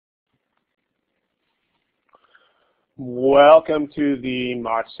Welcome to the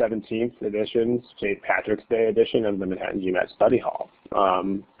March 17th edition, St. Patrick's Day edition of the Manhattan GMAT Study Hall.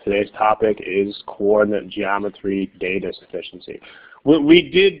 Today's topic is coordinate geometry data sufficiency. We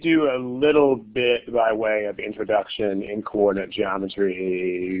did do a little bit by way of introduction in coordinate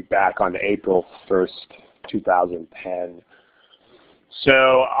geometry back on April 1st, 2010.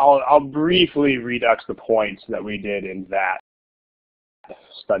 So I'll briefly redux the points that we did in that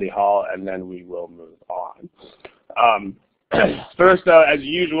study hall, and then we will move on. First, as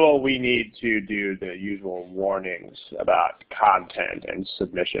usual, we need to do the usual warnings about content and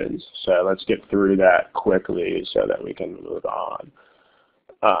submissions. So let's get through that quickly so that we can move on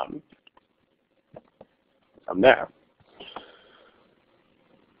from there.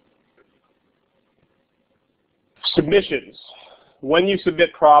 Submissions. When you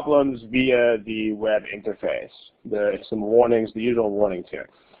submit problems via the web interface, there are some warnings, the usual warnings here.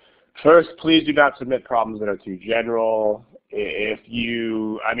 First, please do not submit problems that are too general.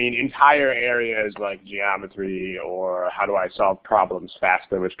 Entire areas like geometry or how do I solve problems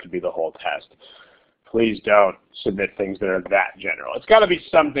faster, which could be the whole test, please don't submit things that are that general. It's got to be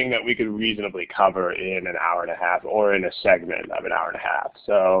something that we could reasonably cover in an hour and a half or in a segment of an hour and a half.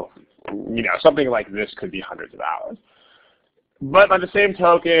 So, something like this could be hundreds of hours. But by the same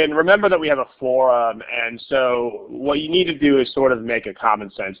token, remember that we have a forum, and so what you need to do is sort of make a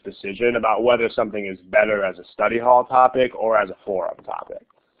common sense decision about whether something is better as a study hall topic or as a forum topic.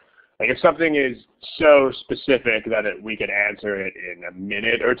 Like if something is so specific that we can answer it in a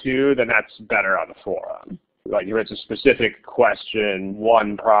minute or two, then that's better on the forum. Like if it's a specific question,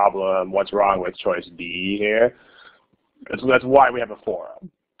 one problem, what's wrong with choice D here, that's why we have a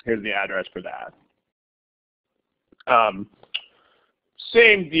forum. Here's the address for that.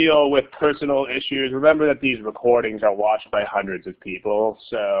 Same deal with personal issues. Remember that these recordings are watched by hundreds of people,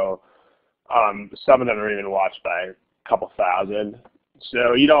 so some of them are even watched by a couple thousand.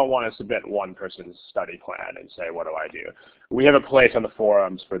 So you don't want to submit one person's study plan and say, what do I do? We have a place on the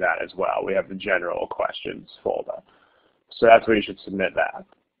forums for that as well. We have the general questions folder. So that's where you should submit that.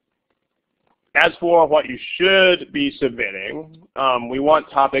 As for what you should be submitting, we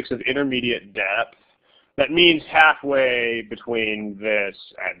want topics of intermediate depth. That means halfway between this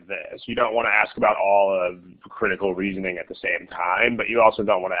and this. You don't want to ask about all of critical reasoning at the same time, but you also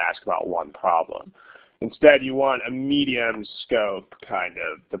don't want to ask about one problem. Instead, you want a medium scope kind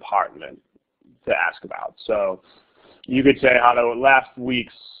of department to ask about. So you could say,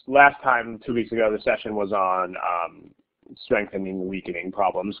 last time, 2 weeks ago, the session was on strengthening, weakening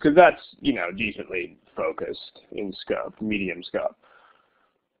problems, because that's, decently focused in scope, medium scope.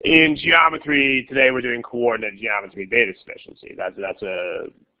 In geometry, today we're doing coordinate geometry data sufficiency. That's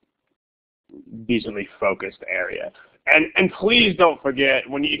a decently focused area. And please don't forget,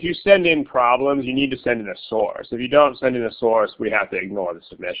 if you send in problems, you need to send in a source. If you don't send in a source, we have to ignore the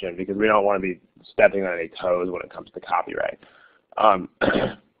submission because we don't want to be stepping on any toes when it comes to copyright.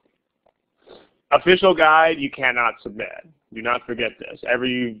 Official guide, you cannot submit. Do not forget this.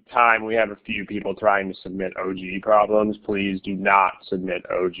 Every time we have a few people trying to submit OG problems, please do not submit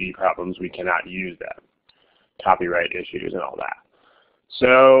OG problems. We cannot use them. Copyright issues and all that.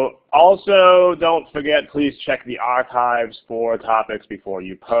 So also don't forget, please check the archives for topics before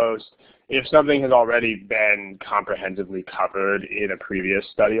you post. If something has already been comprehensively covered in a previous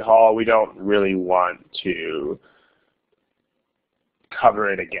study hall, we don't really want to cover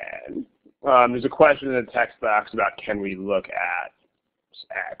it again. There's a question in the text box about can we look at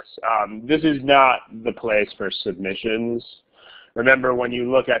X. This is not the place for submissions. Remember, when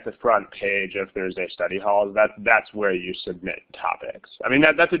you look at the front page of Thursday study halls, that's where you submit topics. I mean,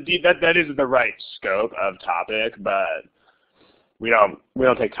 that is the right scope of topic, but we don't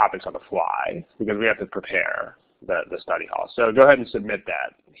take topics on the fly because we have to prepare the study hall. So go ahead and submit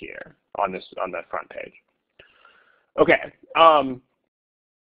that here on that front page. Okay.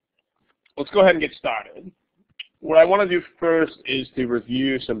 Let's go ahead and get started. What I want to do first is to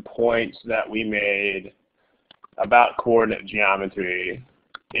review some points that we made about coordinate geometry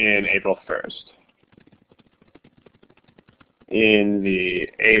in April 1st. In the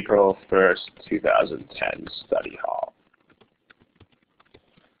April 1st, 2010 study hall.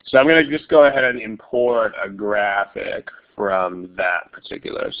 So I'm going to just go ahead and import a graphic from that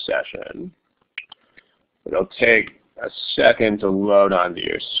particular session. It'll take a second to load onto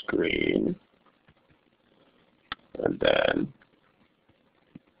your screen, and then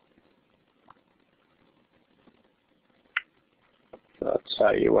I'll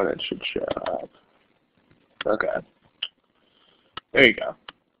tell you when it should show up. Okay, there you go.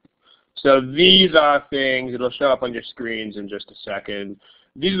 So these are things, it'll show up on your screens in just a second.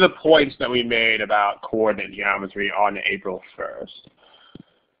 these are the points that we made about coordinate geometry on April 1st.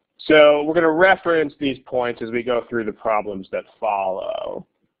 So we're going to reference these points as we go through the problems that follow.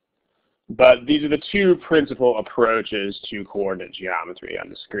 But these are the two principal approaches to coordinate geometry on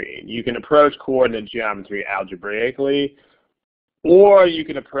the screen. You can approach coordinate geometry algebraically, or you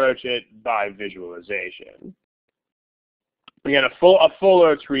can approach it by visualization. Again, a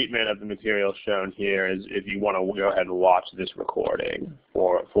fuller treatment of the material shown here is if you want to go ahead and watch this recording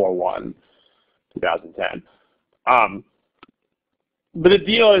for 4/1/2010. But the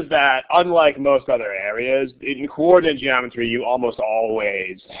deal is that, unlike most other areas, in coordinate geometry, you almost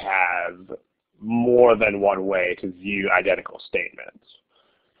always have more than one way to view identical statements.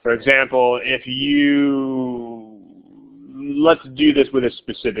 For example, if you, let's do this with a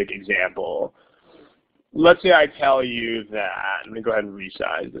specific example. Let's say I tell you that, let me go ahead and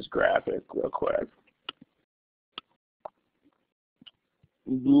resize this graphic real quick.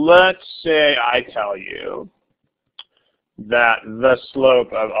 Let's say I tell you that the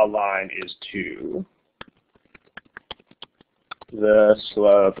slope of a line is 2. The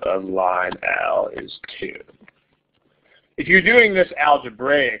slope of line L is 2. If you're doing this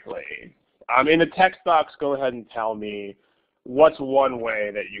algebraically, in the text box, go ahead and tell me what's one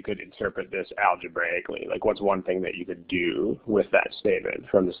way that you could interpret this algebraically? Like, what's one thing that you could do with that statement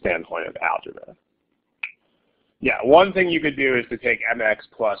from the standpoint of algebra? Yeah, one thing you could do is to take mx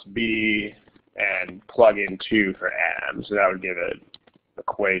plus b and plug in 2 for m. So that would give an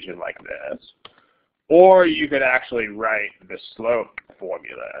equation like this. Or you could actually write the slope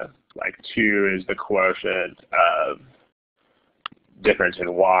formula. Like 2 is the quotient of difference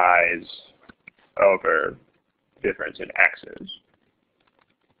in y's over difference in x's.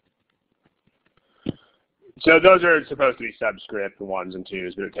 So those are supposed to be subscript 1s and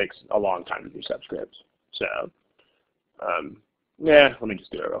 2s, but it takes a long time to do subscripts. So, yeah, let me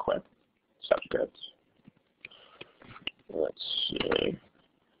just do it real quick. Subscripts. Let's see.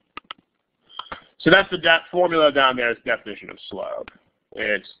 So that's that formula down there is the definition of slope.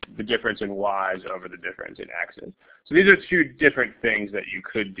 It's the difference in y's over the difference in x's. So these are two different things that you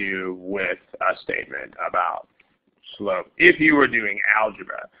could do with a statement about slope if you were doing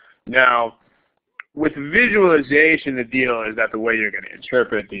algebra. Now, with visualization, the deal is that the way you're going to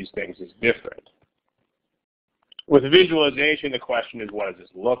interpret these things is different. With visualization, the question is, what does this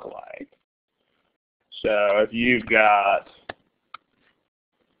look like? So if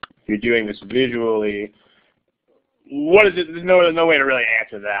you're doing this visually, what is it? There's no way to really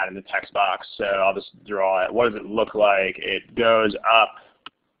answer that in the text box, so I'll just draw it. What does it look like? It goes up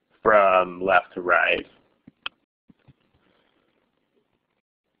from left to right.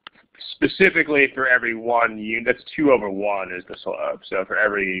 Specifically for every 1 unit, that's 2/1 is the slope. So for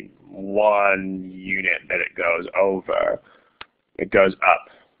every 1 unit that it goes over, it goes up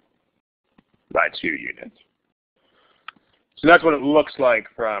by 2 units. So that's what it looks like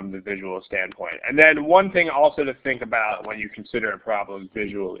from the visual standpoint. And then one thing also to think about when you consider a problem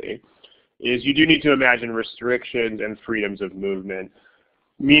visually is you do need to imagine restrictions and freedoms of movement,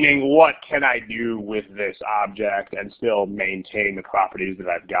 meaning what can I do with this object and still maintain the properties that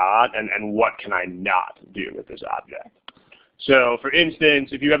I've got, and what can I not do with this object. So for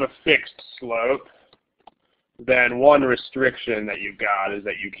instance, if you have a fixed slope, then one restriction that you've got is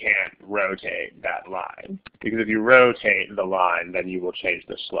that you can't rotate that line. Because if you rotate the line, then you will change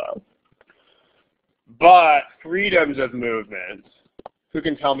the slope. But freedoms of movement, who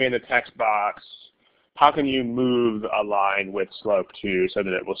can tell me in the text box, how can you move a line with slope 2 so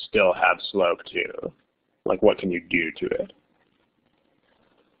that it will still have slope 2? Like, what can you do to it?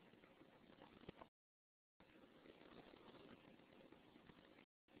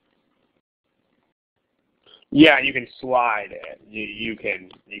 Yeah, you can slide it. You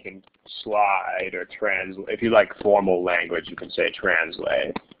can slide or translate. If you like formal language, you can say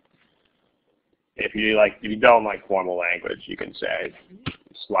translate. If you don't like formal language, you can say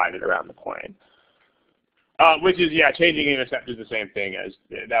slide it around the plane. Which is, yeah, changing intercept is the same thing as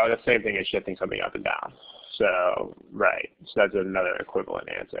shifting something up and down. So, right. So that's another equivalent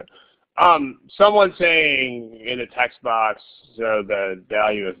answer. Someone saying in the text box, so the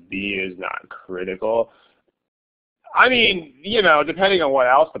value of b is not critical. I mean, you know, depending on what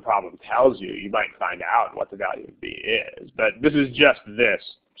else the problem tells you, you might find out what the value of b is. But this is just this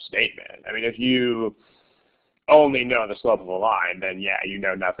statement. I mean, if you only know the slope of a line, then yeah, you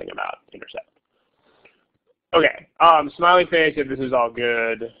know nothing about intercept. Okay, smiley face if this is all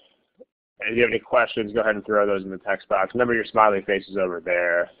good. And if you have any questions, go ahead and throw those in the text box. Remember, your smiley face is over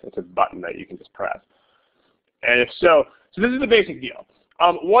there. It's a button that you can just press. And if so this is the basic deal.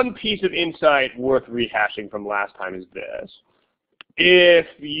 One piece of insight worth rehashing from last time is this. if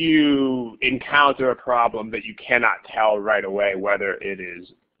you encounter a problem that you cannot tell right away whether it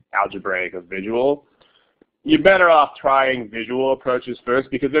is algebraic or visual, you're better off trying visual approaches first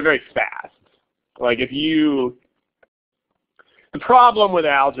because they're very fast. Like the problem with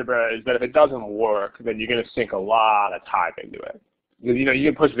algebra is that if it doesn't work, then you're going to sink a lot of time into it. Because, you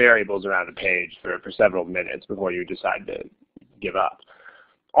can push variables around the page for several minutes before you decide to give up.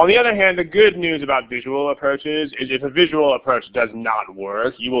 On the other hand, the good news about visual approaches is if a visual approach does not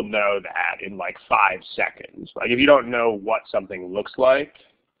work, you will know that in like 5 seconds. Like if you don't know what something looks like,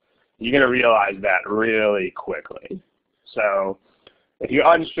 you're going to realize that really quickly. So if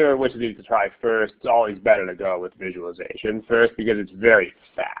you're unsure which of these to try first, it's always better to go with visualization first because it's very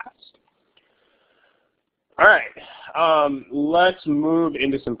fast. All right, let's move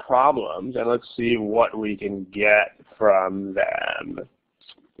into some problems and let's see what we can get from them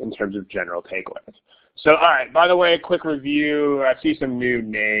in terms of general takeaways. So, all right, by the way, a quick review. I see some new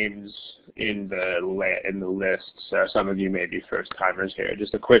names in the list, so some of you may be first-timers here.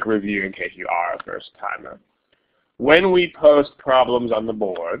 Just a quick review in case you are a first-timer. When we post problems on the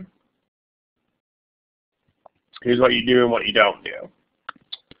board, here's what you do and what you don't do.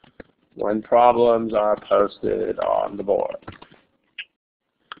 When problems are posted on the board,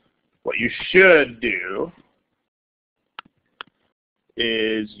 what you should do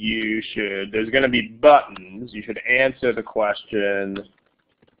is there's going to be buttons. You should answer the question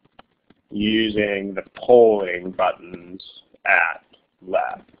using the polling buttons at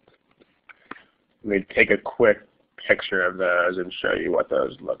left. Let me take a quick picture of those and show you what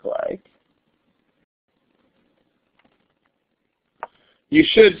those look like. You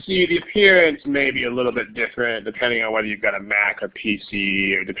should see the appearance may be a little bit different depending on whether you've got a Mac or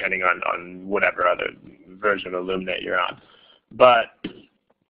PC or depending on whatever other version of Illuminate you're on. But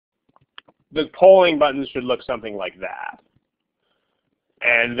the polling buttons should look something like that.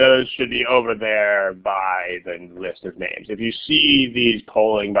 And those should be over there by the list of names. If you see these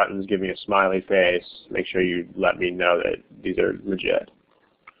polling buttons, give me a smiley face. Make sure you let me know that these are legit.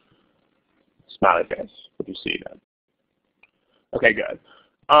 Smiley face, if you see them. Okay, good.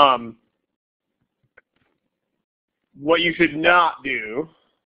 What you should not do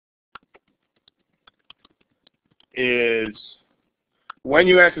is when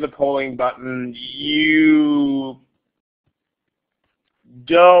you answer the polling button, you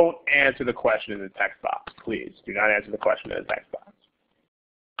don't answer the question in the text box, please. Do not answer the question in the text box.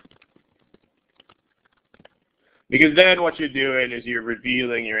 Because then what you're doing is you're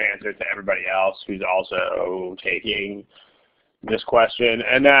revealing your answer to everybody else who's also taking this question,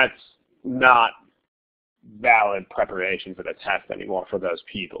 and that's not valid preparation for the test anymore for those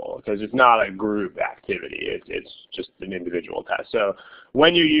people because it's not a group activity. It's just an individual test. So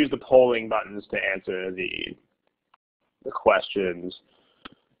when you use the polling buttons to answer the questions,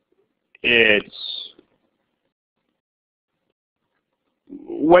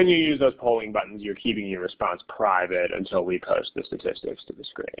 when you use those polling buttons, you're keeping your response private until we post the statistics to the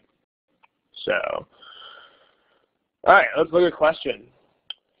screen. So, all right, let's look at a question.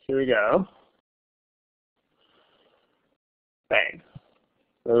 Here we go. Bang.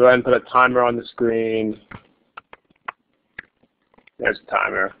 We'll go ahead and put a timer on the screen. There's the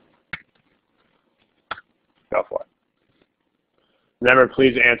timer. Go for it. Remember,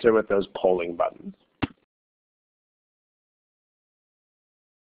 please answer with those polling buttons.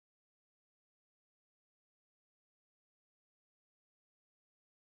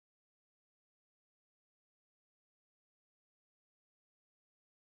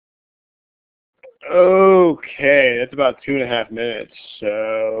 Okay, that's about 2.5 minutes,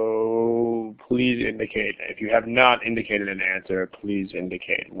 so please indicate. If you have not indicated an answer, please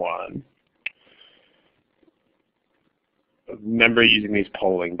indicate one. Remember using these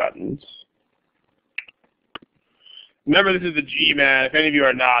polling buttons. Remember, this is the GMAT. If any of you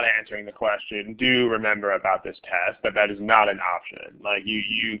are not answering the question, do remember about this test, that is not an option. Like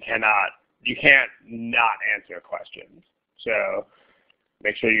you can't not answer questions. So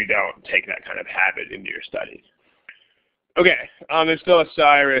make sure you don't take that kind of habit into your studies. Okay, there's still a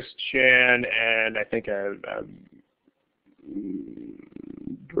Cyrus, Chan, and I think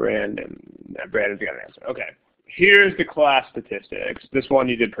Brandon. Brandon's got an answer. Okay, here's the class statistics. This one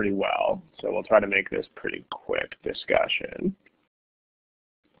you did pretty well, so we'll try to make this pretty quick discussion.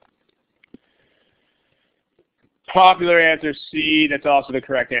 Popular answer C, that's also the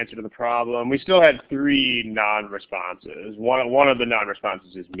correct answer to the problem. We still had 3 non-responses. One of the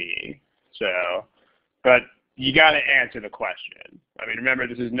non-responses is me. So, but you got to answer the question. I mean, remember,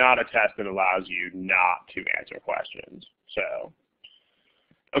 this is not a test that allows you not to answer questions. So,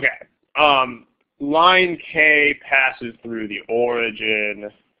 okay. line K passes through the origin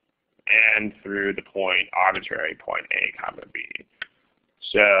and through the point, arbitrary point A, comma B.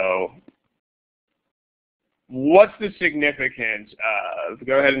 So what's the significance of,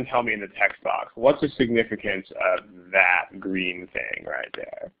 go ahead and tell me in the text box, what's the significance of that green thing right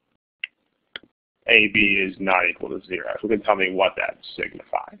there? AB is not equal to 0. So you can tell me what that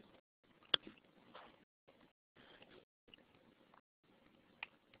signifies.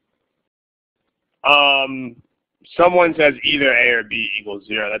 Someone says either A or B equals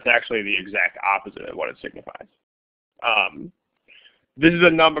 0. That's actually the exact opposite of what it signifies. This is a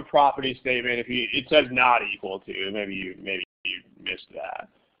number property statement. If it says not equal to, maybe you missed that.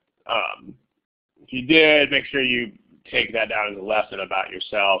 If you did, make sure you take that down as a lesson about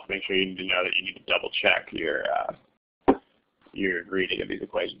yourself. Make sure you need to know that you need to double check your reading of these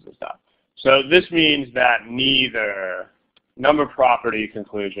equations and stuff. So this means that neither number property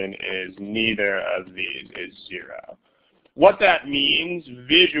conclusion is neither of these is 0. What that means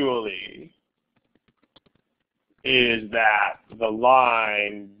visually is that the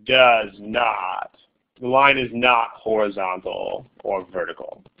line is not horizontal or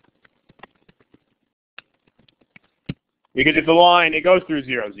vertical. Because if the line, it goes through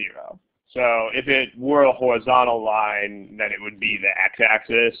 0, 0. So if it were a horizontal line, then it would be the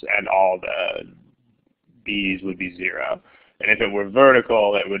x-axis and all the b's would be 0. And if it were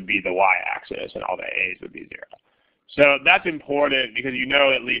vertical, it would be the y-axis and all the a's would be 0. So that's important because you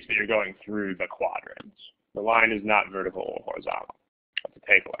know at least that you're going through the quadrants. The line is not vertical or horizontal. That's a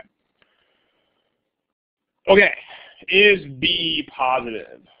takeaway. Okay, is B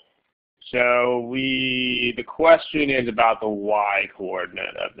positive? So the question is about the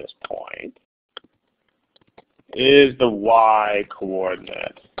y-coordinate of this point. Is the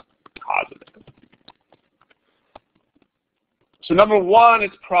y-coordinate positive? So number one,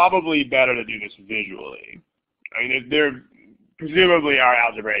 it's probably better to do this visually. I mean, there presumably are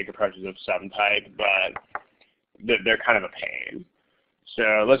algebraic approaches of some type, but they're kind of a pain.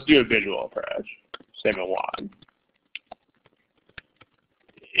 So let's do a visual approach. Statement 1.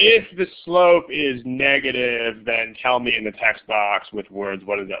 If the slope is negative, then tell me in the text box with words,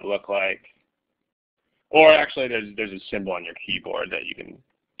 what does that look like? Or actually, there's a symbol on your keyboard that you can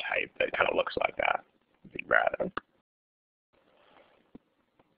type that kind of looks like that, if you'd rather.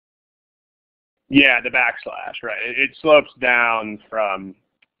 Yeah, the backslash, right. It slopes down from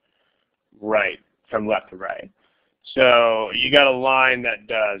left to right. So you got a line that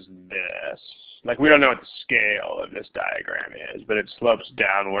does this. Like, we don't know what the scale of this diagram is, but it slopes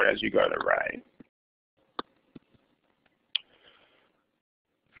downward as you go to the right.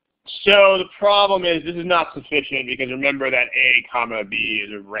 So the problem is this is not sufficient because remember that A comma B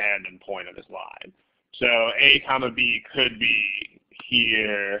is a random point of this line. So A comma B could be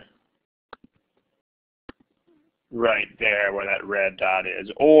here, right there where that red dot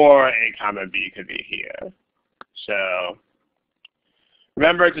is, or A comma B could be here. So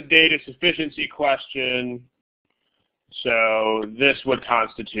remember, it's a data sufficiency question, so this would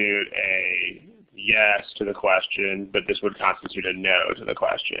constitute a yes to the question, but this would constitute a no to the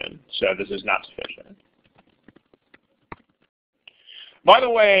question. So this is not sufficient. By the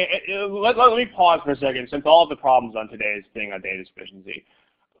way, let me pause for a second, since all of the problems on today's thing on data sufficiency.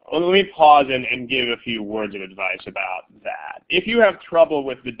 Let me pause and give a few words of advice about that. If you have trouble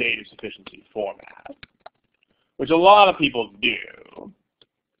with the data sufficiency format, which a lot of people do,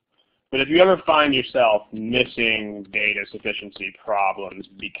 but if you ever find yourself missing data sufficiency problems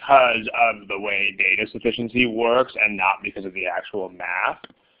because of the way data sufficiency works and not because of the actual math,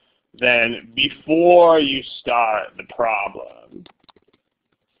 then before you start the problem,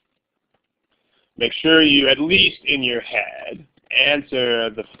 make sure you, at least in your head, answer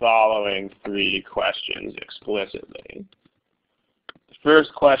the following 3 questions explicitly. The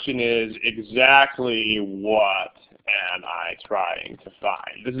first question is, exactly what am I trying to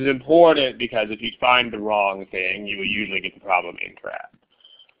find? This is important because if you find the wrong thing, you will usually get the problem incorrect.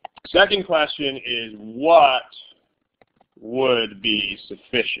 Second question is, what would be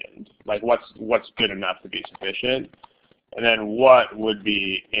sufficient? Like, what's good enough to be sufficient? And then what would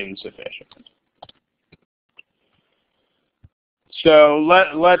be insufficient? So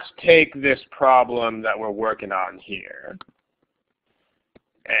let's take this problem that we're working on here.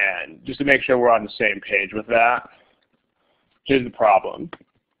 And just to make sure we're on the same page with that, here's the problem.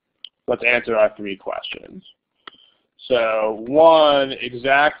 Let's answer our 3 questions. So 1,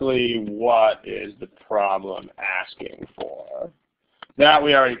 exactly what is the problem asking for? That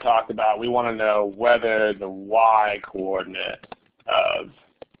we already talked about. We want to know whether the y-coordinate of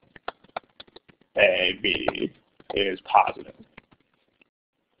A, B is positive.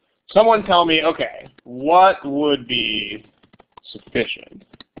 Someone tell me, okay, what would be sufficient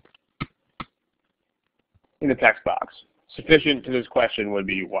in the text box? Sufficient to this question would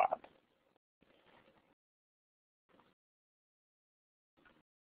be what?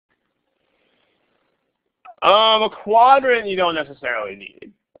 A quadrant you don't necessarily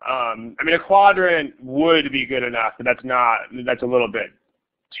need. I mean, a quadrant would be good enough, but that's a little bit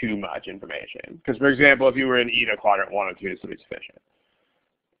too much information. Because, for example, if you were in either quadrant 1 or 2, this would be sufficient.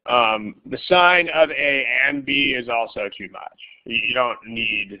 The sign of A and B is also too much. You don't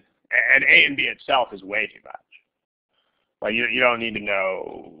need, and A and B itself is way too much. Like you don't need to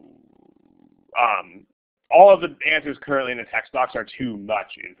know. All of the answers currently in the text box are too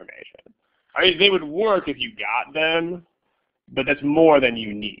much information. I mean, they would work if you got them, but that's more than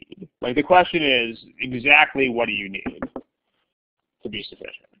you need. Like the question is, exactly what do you need to be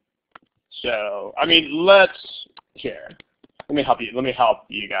sufficient? So, I mean, here. Let me help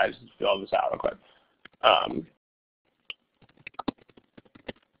you guys fill this out real quick.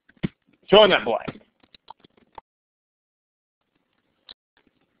 Fill in that blank.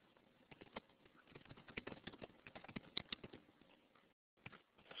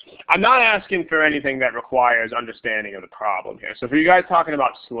 I'm not asking for anything that requires understanding of the problem here. So for you guys talking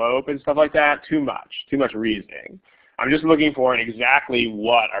about slope and stuff like that, too much reasoning. I'm just looking for exactly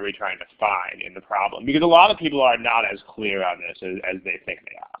what are we trying to find in the problem, because a lot of people are not as clear on this as they think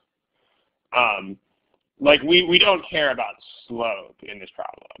they are. Like we don't care about slope in this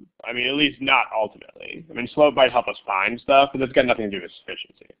problem. I mean, at least not ultimately. I mean, slope might help us find stuff, but that's got nothing to do with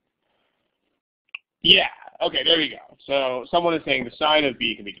sufficiency. Yeah, okay, there you go. So someone is saying the sign of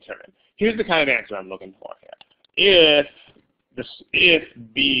B can be determined. Here's the kind of answer I'm looking for here. If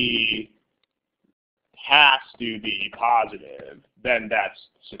B has to be positive, then that's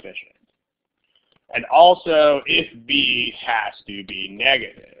sufficient. And also, if B has to be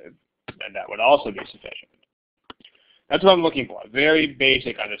negative, then that would also be sufficient. That's what I'm looking for, a very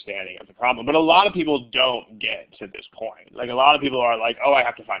basic understanding of the problem. But a lot of people don't get to this point. Like a lot of people are like, oh, I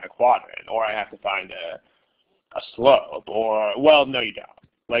have to find a quadrant, or I have to find a slope, or, well, no, you don't.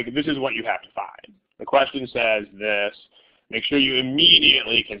 Like, this is what you have to find. The question says this. Make sure you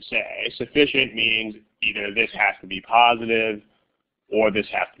immediately can say sufficient means either this has to be positive or this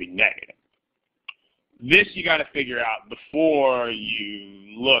has to be negative. This you got to figure out before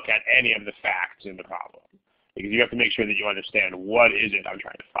you look at any of the facts in the problem, because you have to make sure that you understand what is it I'm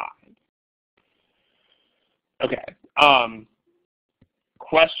trying to find. Okay.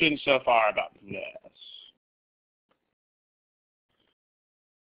 Questions so far about this?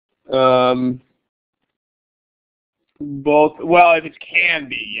 Both, well, if it can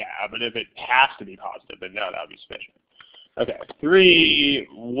be, yeah, but if it has to be positive, then no, that would be sufficient. Okay, 3,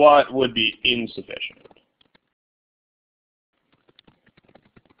 what would be insufficient?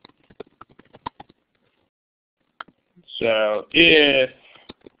 So if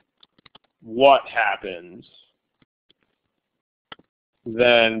what happens,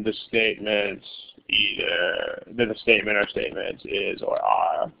 then the statements the statement or statements is or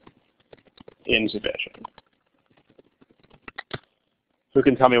are insufficient. Who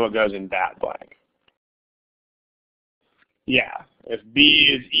can tell me what goes in that blank? Yeah, if B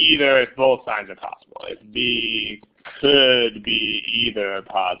is either, if both signs are possible. If B could be either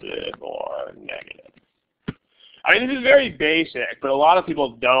positive or negative. I mean, this is very basic, but a lot of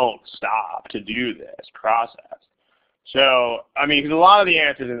people don't stop to do this process. So, I mean, because a lot of the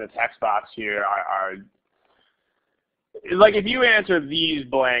answers in the text box here are like if you answer these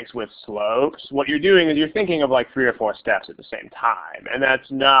blanks with slopes, what you're doing is you're thinking of like 3 or 4 steps at the same time, and that's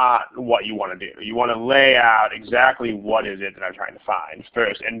not what you want to do. You want to lay out exactly what is it that I'm trying to find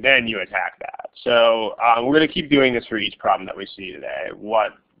first, and then you attack that. So we're going to keep doing this for each problem that we see today,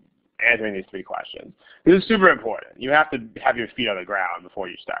 answering these 3 questions. This is super important. You have to have your feet on the ground before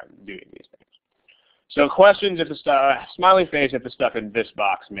you start doing these things. So questions if the stuff, smiley face if the stuff in this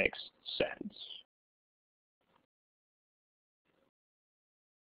box makes sense.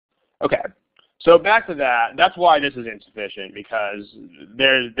 Okay, so back to that. That's why this is insufficient, because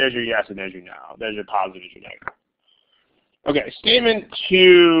there's your yes and there's your no. There's your positive and your negative. Okay, statement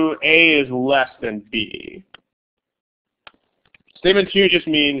 2, A is less than B. Statement 2 just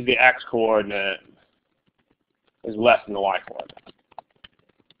means the x-coordinate is less than the y-coordinate.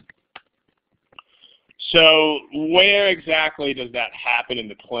 So where exactly does that happen in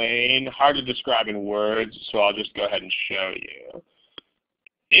the plane? Hard to describe in words, so I'll just go ahead and show you.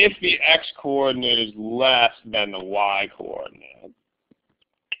 If the x-coordinate is less than the y-coordinate,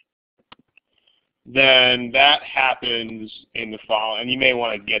 then that happens in the following, and you may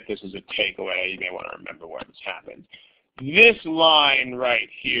want to get this as a takeaway. You may want to remember where this happens. This line right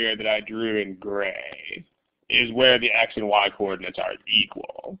here that I drew in gray is where the x and y coordinates are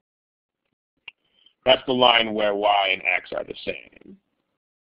equal. That's the line where y and x are the same.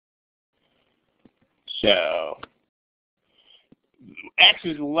 So x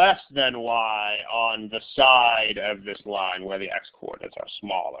is less than y on the side of this line where the x coordinates are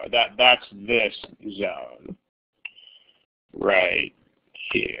smaller. That's this zone right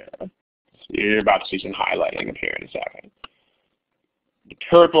here. So you're about to see some highlighting up here in a second. The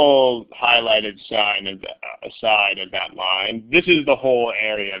purple highlighted side of that line, this is the whole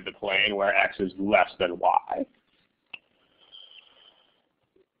area of the plane where x is less than y.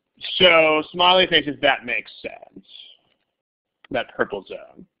 So smiley faces, that makes sense. That purple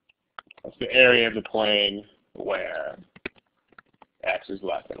zone. That's the area of the plane where x is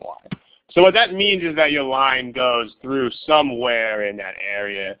less than y. So what that means is that your line goes through somewhere in that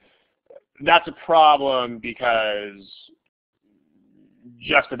area. That's a problem because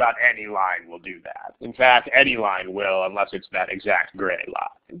just about any line will do that. In fact, any line will, unless it's that exact gray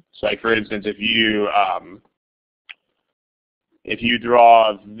line. So like for instance, if you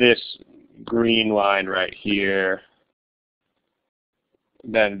draw this green line right here,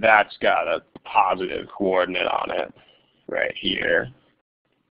 then that's got a positive coordinate on it right here.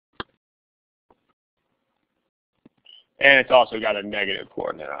 And it's also got a negative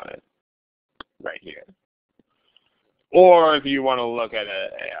coordinate on it right here. Or if you want to look at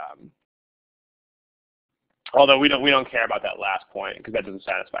although we don't care about that last point because that doesn't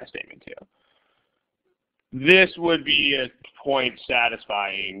satisfy statement 2. This would be a point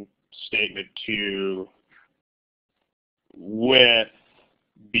satisfying statement 2 with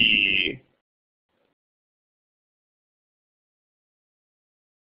B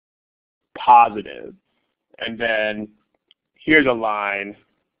positive. And then here's a line.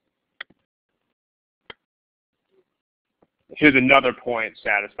 Here's another point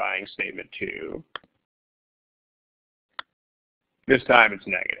satisfying statement 2. This time it's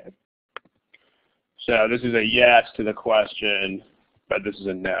negative. So this is a yes to the question, but this is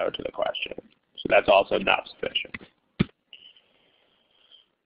a no to the question. So that's also not sufficient.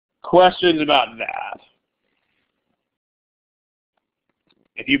 Questions about that?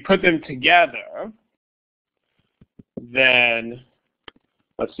 If you put them together, then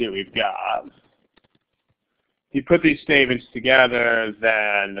let's see what we've got. If you put these statements together,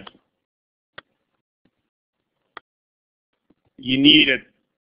 then you need a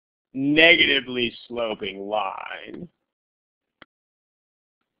negatively sloping line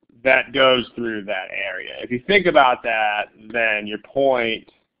that goes through that area. If you think about that, then your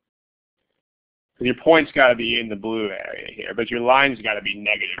point's got to be in the blue area here, but your line's got to be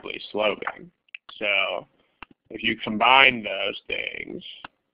negatively sloping. So if you combine those things,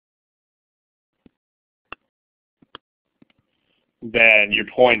 then your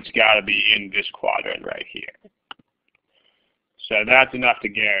point's got to be in this quadrant right here. So that's enough to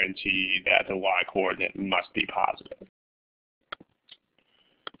guarantee that the y-coordinate must be positive.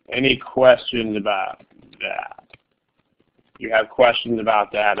 Any questions about that? If you have questions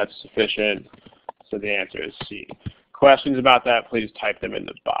about that, that's sufficient. So the answer is C. Questions about that, please type them in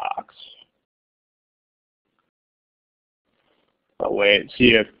the box. I'll wait,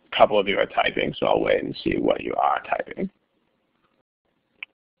 see if a couple of you are typing, so I'll wait and see what you are typing.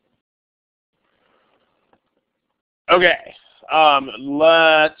 Okay,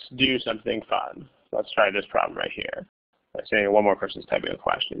 let's do something fun. Let's try this problem right here. I'm saying one more person's typing a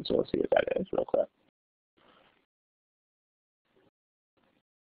question, so let's see what that is real quick.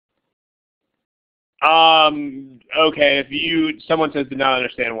 Okay, if someone says did not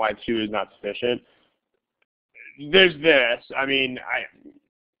understand why 2 is not sufficient, there's this. I mean,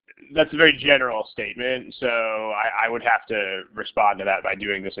 that's a very general statement, so I would have to respond to that by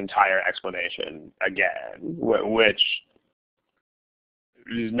doing this entire explanation again, which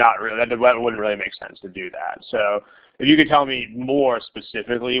is not really, that wouldn't really make sense to do that. So if you could tell me more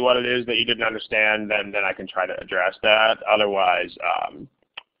specifically what it is that you didn't understand, then I can try to address that. Otherwise,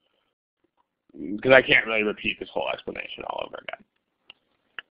 because I can't really repeat this whole explanation all over again.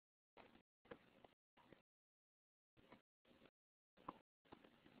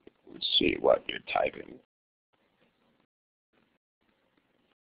 Let's see what you're typing.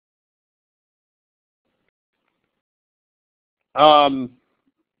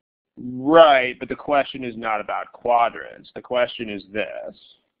 Right, but the question is not about quadrants. The question is this.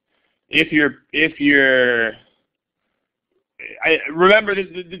 Remember,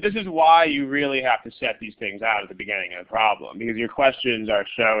 this is why you really have to set these things out at the beginning of the problem, because your questions are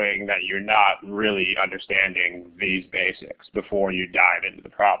showing that you're not really understanding these basics before you dive into the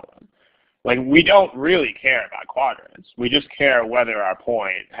problem. Like, we don't really care about quadrants. We just care whether our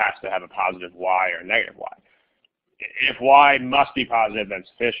point has to have a positive y or a negative y. If y must be positive, then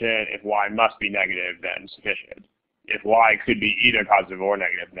sufficient. If y must be negative, then sufficient. If y could be either positive or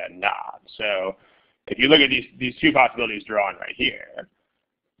negative, then not. So if you look at these two possibilities drawn right here,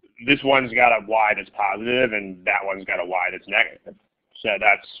 this one's got a y that's positive, and that one's got a y that's negative. So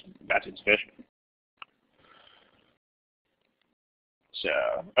that's insufficient. So,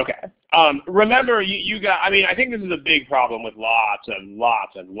 okay. Remember, you got, I mean, I think this is a big problem with lots and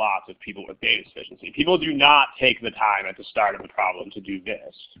lots of people with data sufficiency. People do not take the time at the start of the problem to do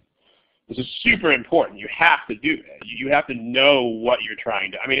this. This is super important. You have to do it. You have to know what you're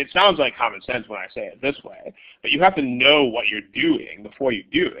trying to, I mean, it sounds like common sense when I say it this way, but you have to know what you're doing before you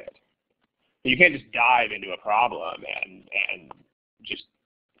do it. You can't just dive into a problem and just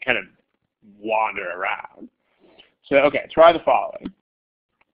kind of wander around. So, okay, try the following.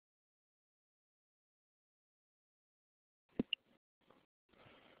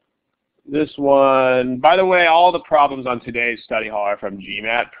 This one, by the way, all the problems on today's study hall are from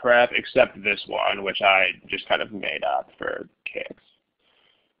GMAT prep, except this one, which I just kind of made up for kicks.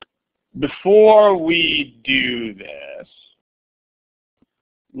 Before we do this,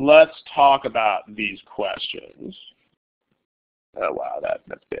 let's talk about these questions. Oh, wow,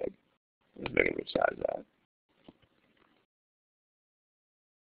 that's big. Let's make a good size of that.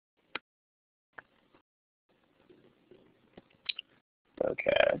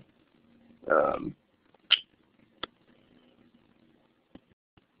 Okay.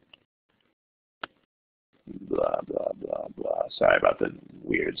 Blah, blah, blah, blah. Sorry about the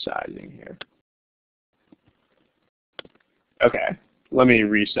weird sizing here. Okay, let me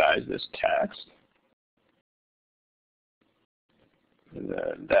resize this text. And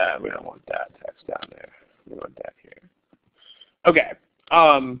then that, we don't want that text down there. We want that here. Okay.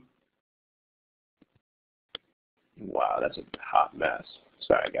 Wow, that's a hot mess.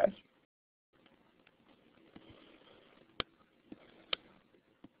 Sorry, guys.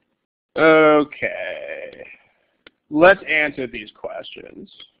 Okay. Let's answer these questions.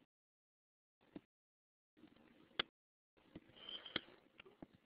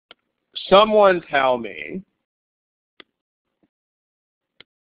 Someone tell me,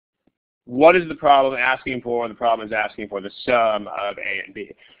 what is the problem asking for? The problem is asking for the sum of A and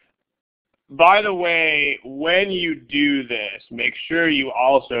B. By the way, when you do this, make sure you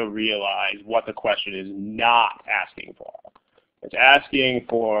also realize what the question is not asking for. It's asking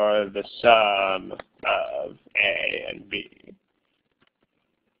for the sum of A and B.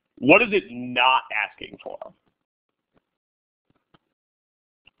 What is it not asking for?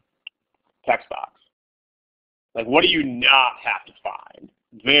 Text box. Like, what do you not have to find?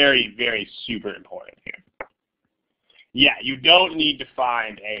 Very, very super important here. Yeah, you don't need to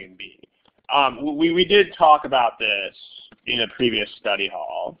find A and B. We did talk about this in a previous study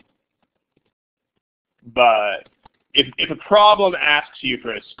hall, but if a problem asks you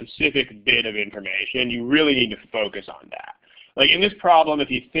for a specific bit of information, you really need to focus on that. Like in this problem, if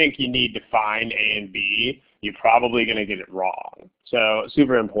you think you need to find A and B, you're probably going to get it wrong. So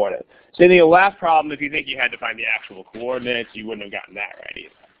super important. Same thing, the last problem, if you think you had to find the actual coordinates, you wouldn't have gotten that right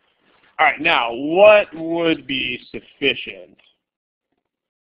either. All right, now, what would be sufficient?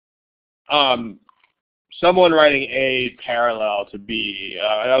 Someone writing A parallel to B,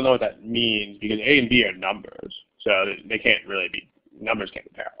 I don't know what that means because A and B are numbers, so they can't really be, numbers can't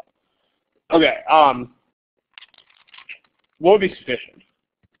be parallel. Okay, what would be sufficient?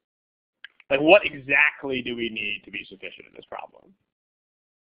 Like what exactly do we need to be sufficient in this problem?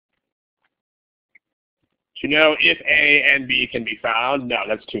 To know if A and B can be found? No,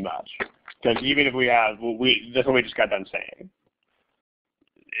 that's too much. Because even if we have, that's what we just got done saying.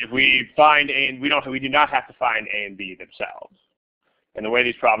 If we find A and we do not have to find A and B themselves. And the way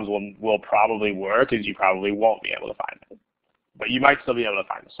these problems will probably work is you probably won't be able to find them. But you might still be able to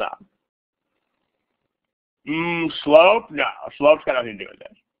find the sum. Slope? No, slope's got nothing to do with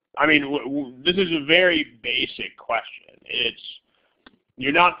this. I mean, this is a very basic question.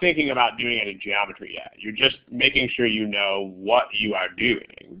 You're not thinking about doing any geometry yet. You're just making sure you know what you are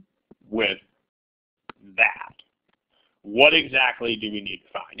doing with that. What exactly do we need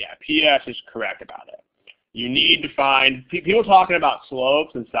to find? Yeah, PS is correct about it. You need to find, people talking about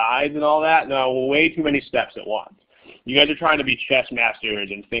slopes and sides and all that, no, way too many steps at once. You guys are trying to be chess masters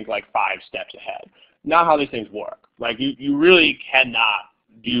and think like 5 steps ahead. Not how these things work. Like you really cannot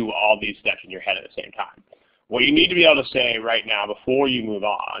do all these steps in your head at the same time. What you need to be able to say right now before you move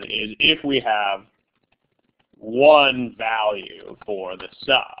on is if we have one value for the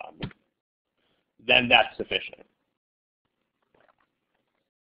sum, then that's sufficient.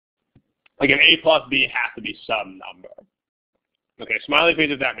 Like an A plus B has to be some number. Okay, smiley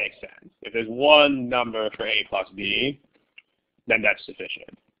face if that makes sense. If there's one number for A plus B, then that's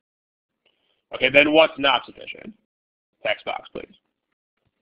sufficient. Okay, then what's not sufficient? Text box, please.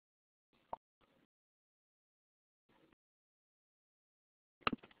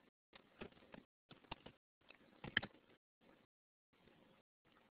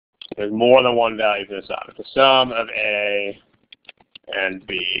 There's more than one value for the sum. If the sum of A and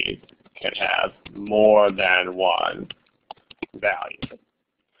B can have more than one value.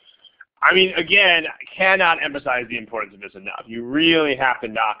 I mean, again, I cannot emphasize the importance of this enough. You really have to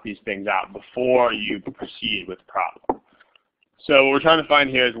knock these things out before you proceed with the problem. So what we're trying to find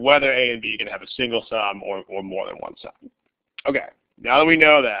here is whether A and B can have a single sum or more than one sum. Okay, now that we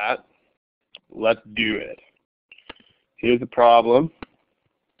know that, let's do it. Here's the problem.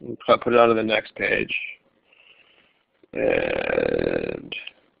 We'll put it onto the next page. And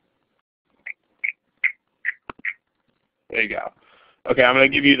there you go. Okay, I'm going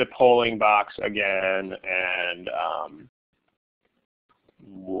to give you the polling box again, and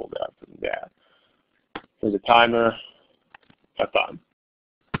we'll go from that. Here's a timer. Have fun.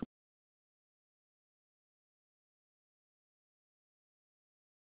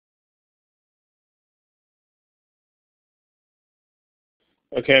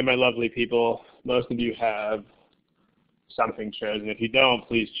 Okay, my lovely people, most of you have something chosen. If you don't,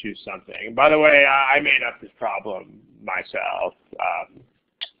 please choose something. By the way, I made up this problem myself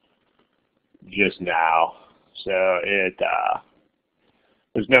just now, so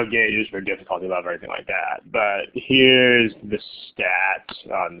there's no gauges for difficulty level or anything like that. But here's the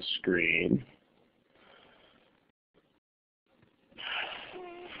stats on the screen.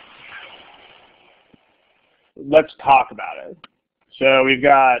 Let's talk about it. So we've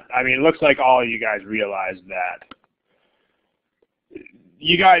got, I mean, it looks like all of you guys realize that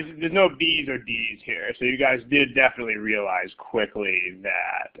you guys, there's no B's or D's here, so you guys did definitely realize quickly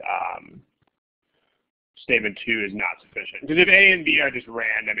that statement 2 is not sufficient. Because if A and B are just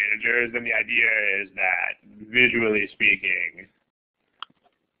random integers, then the idea is that, visually speaking,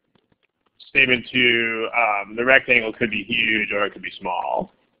 statement 2, the rectangle could be huge or it could be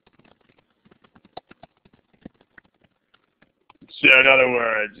small. So in other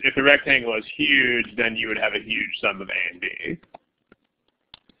words, if the rectangle is huge, then you would have a huge sum of A and B.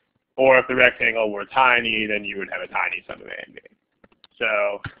 Or if the rectangle were tiny, then you would have a tiny sum of A and B.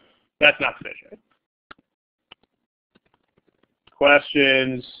 So that's not sufficient.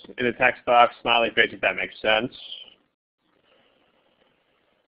 Questions in the text box, smiley face if that makes sense.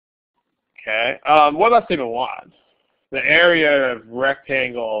 Okay. What about statement 1? The area of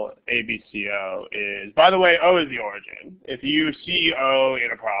rectangle ABCO is, by the way, O is the origin. If you see O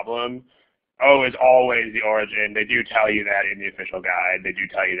in a problem, O is always the origin. They do tell you that in the official guide. They do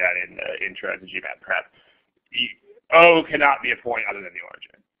tell you that in the intro to GMAT prep. O cannot be a point other than the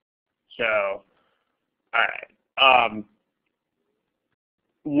origin. So, all right.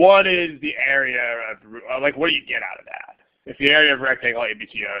 What is the area of, like, what do you get out of that? If the area of rectangle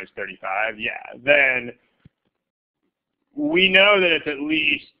ABCO is 35, yeah, then we know that it's at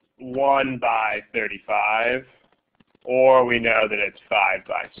least 1 by 35, or we know that it's 5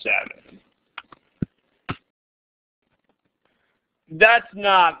 by 7. That's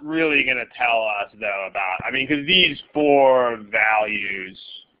not really going to tell us, though, about, I mean, because these 4 values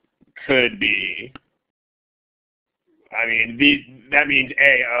could be, I mean, that means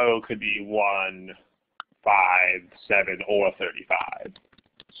AO could be 1, 5, 7, or 35.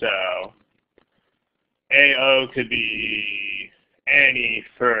 So AO could be any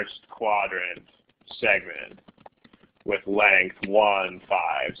first quadrant segment with length 1,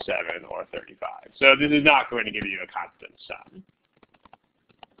 5, 7, or 35. So this is not going to give you a constant sum.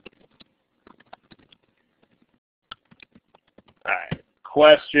 All right.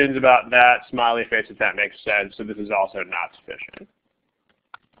 Questions about that? Smiley face if that makes sense. So this is also not sufficient.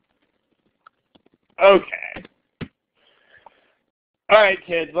 Okay. All right,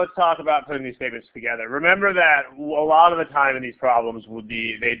 kids, let's talk about putting these statements together. Remember that a lot of the time in these problems would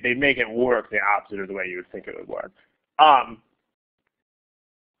be, they make it work the opposite of the way you would think it would work.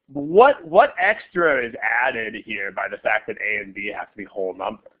 What extra is added here by the fact that A and B have to be whole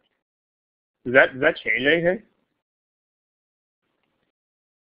numbers? Does that change anything?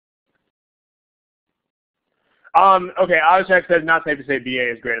 Okay, AutoCheck says not safe to say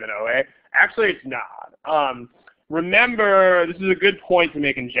BA is greater than OA. Actually, it's not. Remember, this is a good point to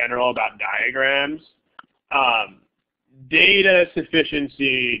make in general about diagrams. Data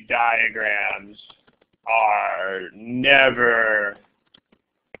sufficiency diagrams are never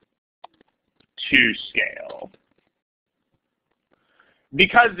to scale.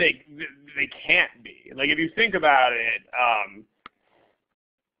 because they can't be. Like if you think about it,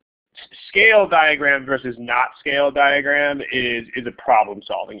 scale diagram versus not scale diagram is a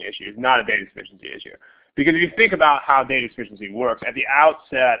problem-solving issue. It's not a data sufficiency issue. Because if you think about how data sufficiency works, at the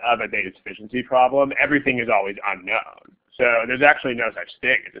outset of a data sufficiency problem, everything is always unknown. So there's actually no such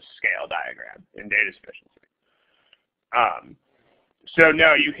thing as a scale diagram in data sufficiency. So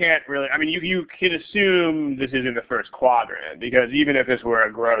no, you can't really, I mean, you can assume this is in the first quadrant, because even if this were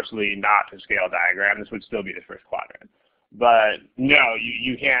a grossly not to scale diagram, this would still be the first quadrant. But no,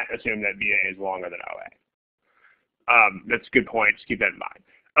 you can't assume that BA is longer than OA. That's a good point, just keep that in mind.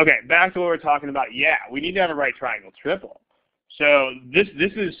 Okay, back to what we're talking about. Yeah, we need to have a right triangle triple. So this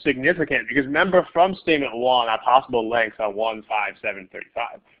is significant because remember from statement 1, our possible lengths are 1, 5, 7,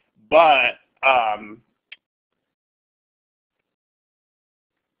 35. But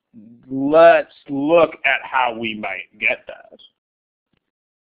let's look at how we might get that.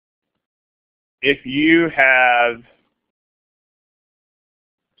 If you have,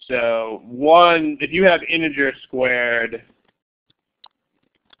 so if you have integer squared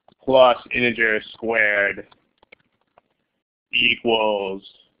plus integer squared equals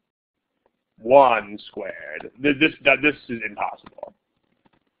 1 squared, this is impossible.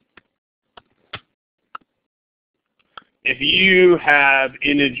 If you have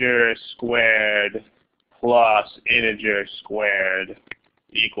integer squared plus integer squared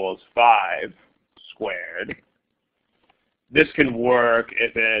equals 5 squared, this can work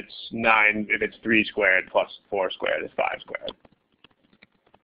if it's 3 squared plus 4 squared is 5 squared.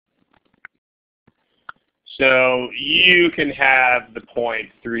 So you can have the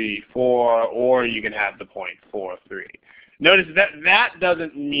 0.34 or you can have the 0.43. Notice that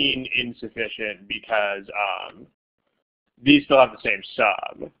doesn't mean insufficient because these still have the same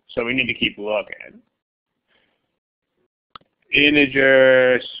sub. So we need to keep looking.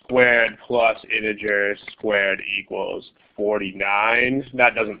 Integer squared plus integer squared equals 49.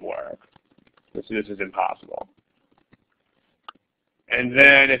 That doesn't work. This is impossible. And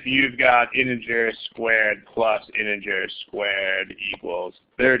then if you've got integer squared plus integer squared equals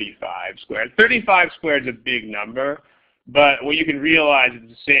 35 squared. 35 squared is a big number, but what you can realize is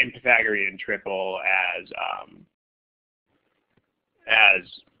the same Pythagorean triple as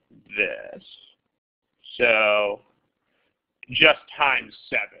this. So just times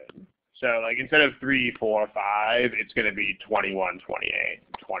 7. So like instead of 3, 4, 5, it's going to be 21, 28,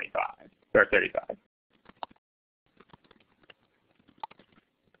 25, or 35.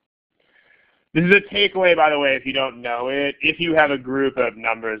 This is a takeaway, by the way, if you don't know it. If you have a group of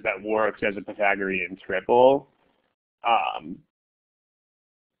numbers that works as a Pythagorean triple,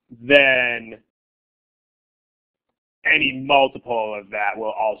 then any multiple of that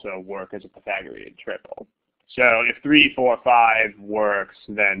will also work as a Pythagorean triple. So if 3, 4, 5 works,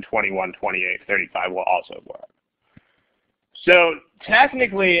 then 21, 28, 35 will also work. So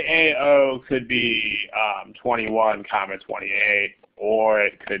technically AO could be 21, 28, or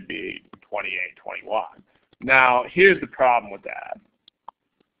it could be 28, 21. Now, here's the problem with that.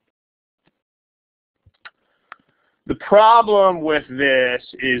 The problem with this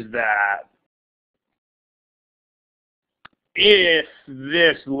is that if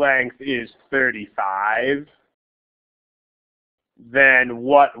this length is 35, then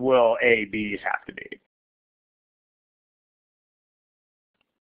what will AB have to be?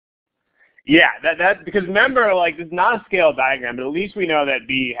 Yeah, because remember, like, it's not a scale diagram, but at least we know that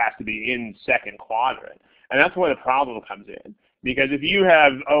B has to be in second quadrant. And that's where the problem comes in. Because if you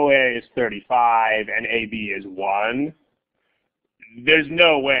have OA is 35 and AB is 1, there's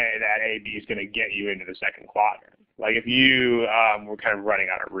no way that AB is going to get you into the second quadrant. Like if you, we're kind of running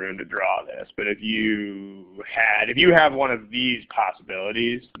out of room to draw this, but if you have one of these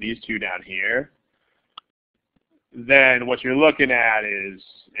possibilities, these two down here, then what you're looking at is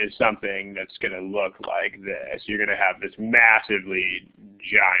something that's going to look like this. You're going to have this massively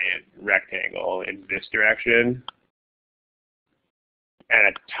giant rectangle in this direction and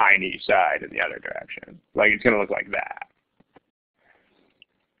a tiny side in the other direction. Like it's going to look like that.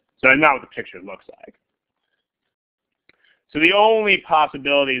 So that's not what the picture looks like. So the only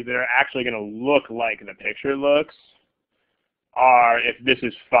possibilities that are actually going to look like the picture looks are if this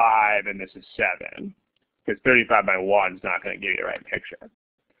is 5 and this is 7. Because 35 by 1 is not going to give you the right picture.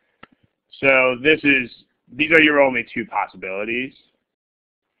 So these are your only two possibilities.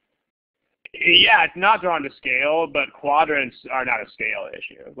 Yeah, it's not drawn to scale, but quadrants are not a scale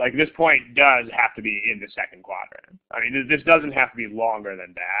issue. Like this point does have to be in the second quadrant. I mean, this doesn't have to be longer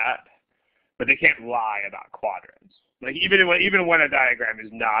than that, but they can't lie about quadrants. Like even when a diagram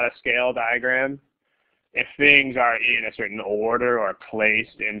is not a scale diagram, if things are in a certain order or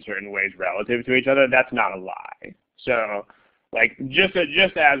placed in certain ways relative to each other, that's not a lie. So, like, just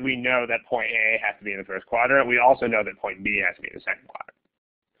as we know that point A has to be in the first quadrant, we also know that point B has to be in the second quadrant,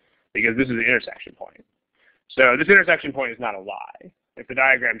 because this is the intersection point. So this intersection point is not a lie. If the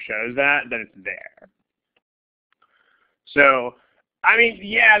diagram shows that, then it's there. So, I mean,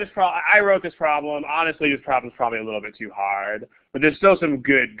 yeah, I wrote this problem. Honestly, this problem is probably a little bit too hard, but there's still some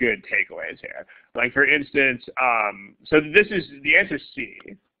good takeaways here. Like, for instance, so this is the answer C,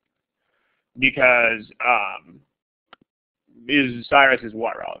 because Cyrus is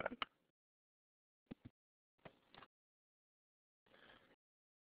what relevant?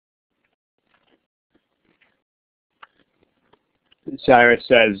 Cyrus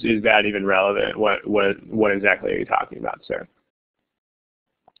says, is that even relevant? What exactly are you talking about, sir?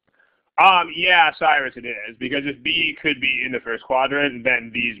 Yeah, Cyrus, it is, because if B could be in the first quadrant, then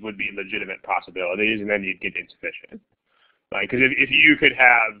these would be legitimate possibilities, and then you'd get insufficient. Like, because if you could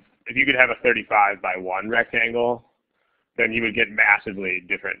have a 35 by 1 rectangle, then you would get massively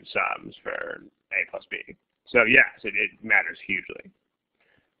different sums for A plus B. So yes, it matters hugely,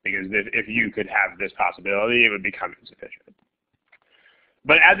 because if you could have this possibility, it would become insufficient.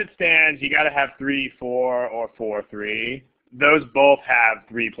 But as it stands, you got to have 3, 4, or 4, 3. Those both have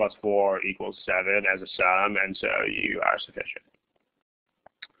 3 plus 4 equals 7 as a sum, and so you are sufficient.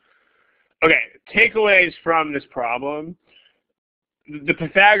 Okay, takeaways from this problem. The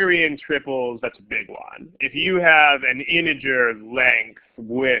Pythagorean triples, that's a big one. If you have an integer length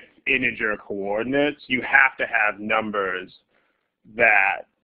with integer coordinates, you have to have numbers that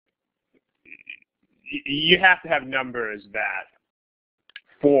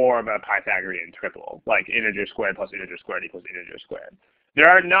form a Pythagorean triple, like integer squared plus integer squared equals integer squared. There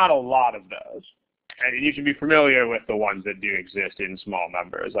are not a lot of those, and you should be familiar with the ones that do exist in small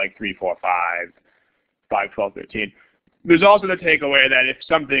numbers, like 3, 4, 5, 5, 12, 13. There's also the takeaway that if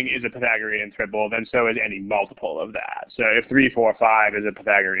something is a Pythagorean triple, then so is any multiple of that. So if 3, 4, 5 is a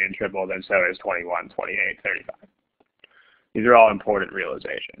Pythagorean triple, then so is 21, 28, 35. These are all important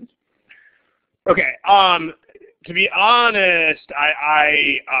realizations. Okay, to be honest,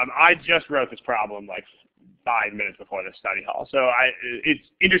 I just wrote this problem like 5 minutes before the study hall. So it's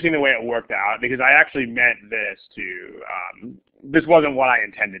interesting the way it worked out, because I actually meant this this wasn't what I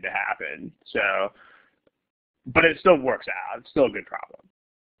intended to happen. So, but it still works out. It's still a good problem.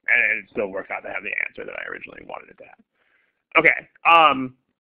 And it still works out to have the answer that I originally wanted it to have. Okay,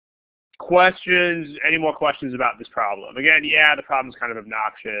 questions, any more questions about this problem? Again, yeah, the problem's kind of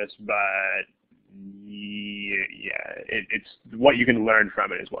obnoxious, but yeah, it's what you can learn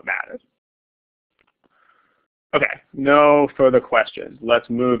from it is what matters. Okay, no further questions. Let's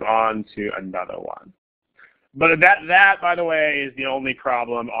move on to another one. But that, by the way, is the only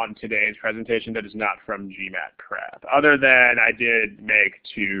problem on today's presentation that is not from GMAT Prep, other than I did make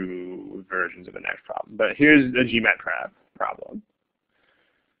 2 versions of the next problem. But here's the GMAT Prep problem.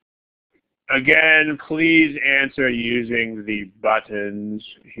 Again, please answer using the buttons.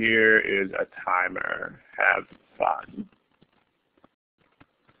 Here is a timer. Have fun.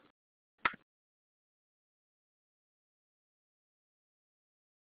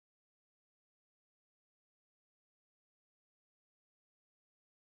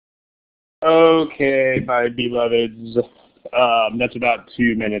 Okay, my beloveds. That's about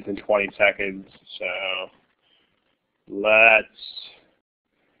 2 minutes and 20 seconds. So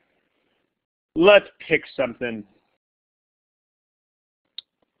let's pick something.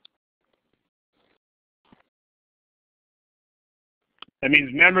 That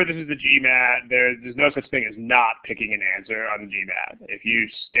means, remember, this is the GMAT. There's no such thing as not picking an answer on the GMAT. If you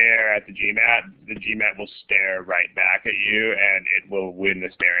stare at the GMAT will stare right back at you, and it will win the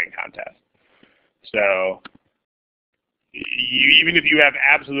staring contest. So even if you have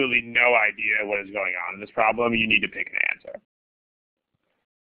absolutely no idea what is going on in this problem, you need to pick an answer.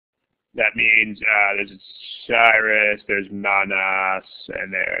 That means there's Cyrus, there's Manas,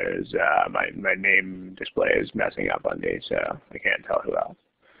 and there's my name display is messing up on me, so I can't tell who else.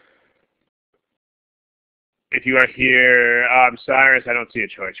 If you are here, Cyrus, I don't see a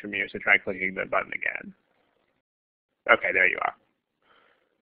choice from you, so try clicking the button again. Okay, there you are.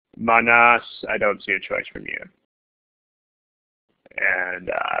 Manas, I don't see a choice from you. And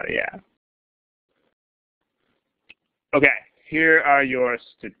yeah. Okay, here are your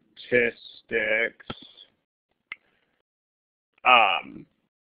statistics.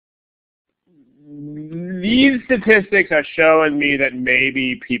 These statistics are showing me that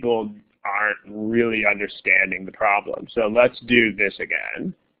maybe people aren't really understanding the problem. So let's do this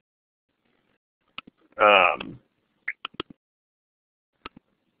again.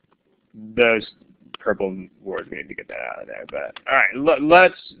 purple words. We need to get that out of there. But all right,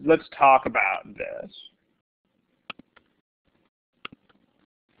 let's talk about this.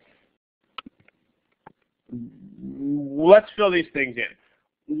 Let's fill these things in.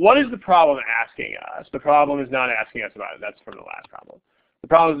 What is the problem asking us? The problem is not asking us about it. That's from the last problem. The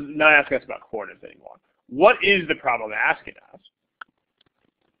problem is not asking us about coordinates anymore. What is the problem asking us?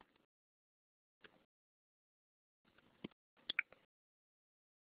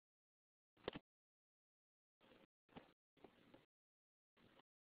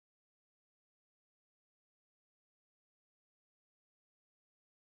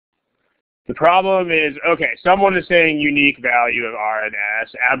 The problem is, okay, someone is saying unique value of R and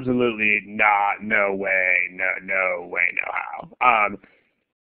S. Absolutely not, no way, no way, no how.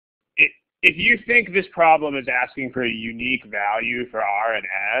 If you think this problem is asking for a unique value for R and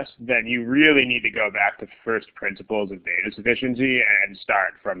S, then you really need to go back to first principles of data sufficiency and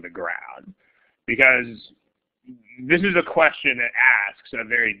start from the ground. Because this is a question that asks a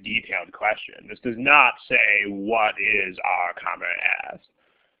very detailed question. This does not say what is R comma S.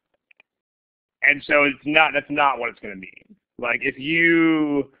 And so that's not what it's going to mean. Like if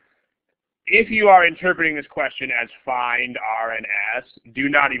you are interpreting this question as find R and S, do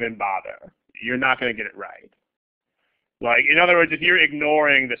not even bother. You're not going to get it right. Like in other words, if you're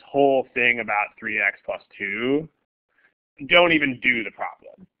ignoring this whole thing about 3x plus 2, don't even do the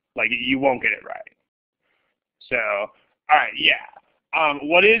problem. Like you won't get it right. So, all right, yeah.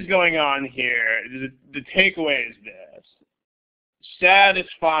 What is going on here, the takeaway is this.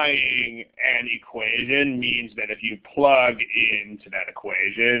 Satisfying an equation means that if you plug into that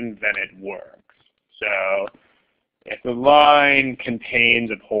equation, then it works. So if the line contains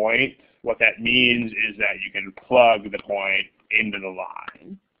a point, what that means is that you can plug the point into the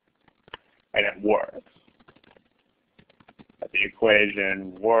line, and it works. That the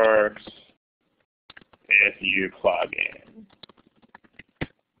equation works if you plug in.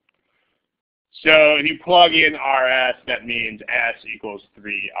 So if you plug in RS, that means S equals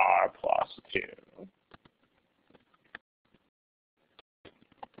 3R plus 2.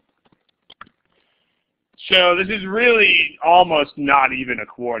 So this is really almost not even a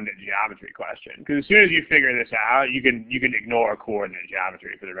coordinate geometry question, because as soon as you figure this out, you can ignore coordinate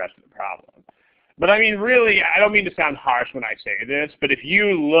geometry for the rest of the problem. But I mean, really, I don't mean to sound harsh when I say this, but if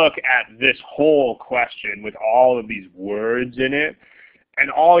you look at this whole question with all of these words in it, and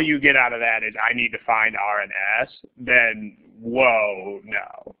all you get out of that is I need to find R and S, then whoa,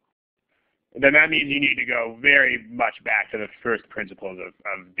 no. Then that means you need to go very much back to the first principles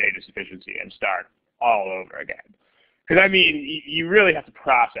of data sufficiency and start all over again. Because I mean, you really have to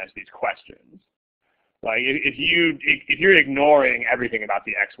process these questions. Like if you're ignoring everything about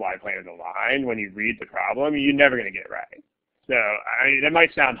the XY plane of the line when you read the problem, you're never going to get it right. So I mean, that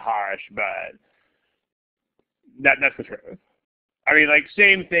might sound harsh, but that's the truth. I mean, like,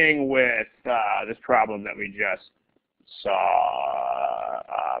 same thing with this problem that we just saw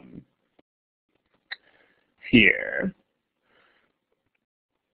here.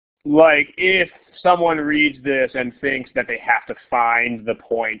 Like, if someone reads this and thinks that they have to find the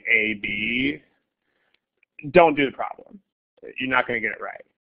point AB, don't do the problem. You're not going to get it right.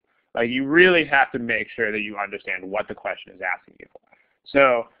 Like, you really have to make sure that you understand what the question is asking you for.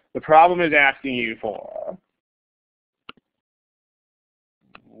 So the problem is asking you for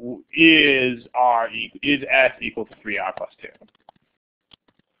is S equal to 3R plus 2?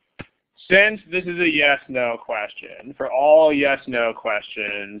 Since this is a yes-no question, for all yes-no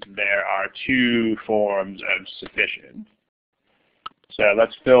questions, there are two forms of sufficient. So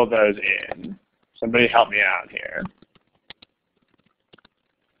let's fill those in. Somebody help me out here.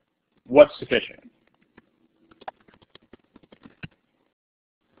 What's sufficient?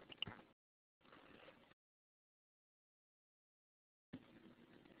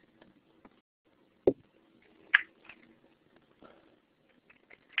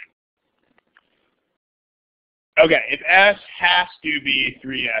 Okay, if S has to be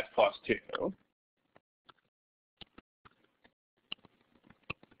 3S plus 2,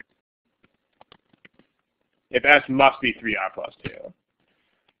 if S must be 3R plus 2,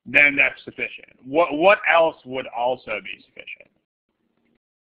 then that's sufficient. What else would also be sufficient?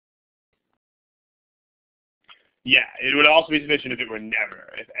 Yeah, it would also be sufficient if it were never.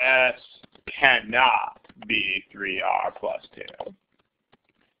 If S cannot be 3R plus 2.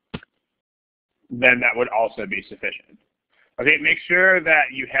 Then that would also be sufficient. Okay, make sure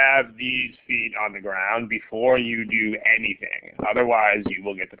that you have these feet on the ground before you do anything. Otherwise, you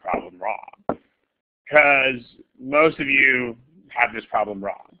will get the problem wrong. Because most of you have this problem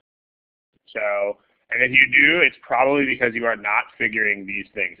wrong. So And if you do, it's probably because you are not figuring these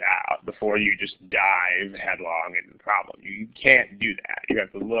things out before you just dive headlong into the problem. You can't do that. You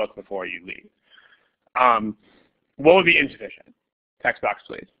have to look before you leave. What would be insufficient? Text box,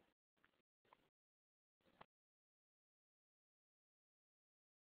 please.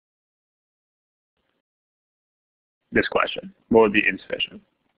 This question. What would be insufficient?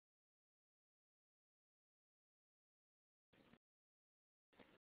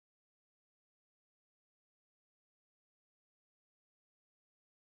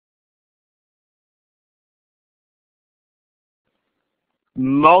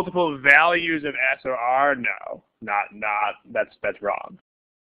 Multiple values of S or R? No, that's wrong.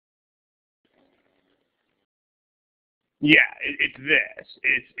 Yeah, it's this.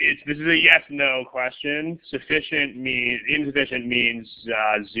 This is a yes/no question. Insufficient means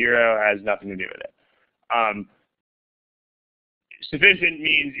 0 has nothing to do with it. Sufficient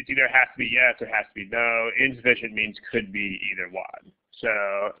means it either has to be yes or has to be no. Insufficient means could be either one.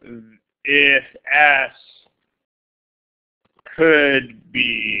 So if S could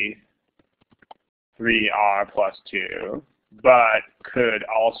be 3R plus 2, but could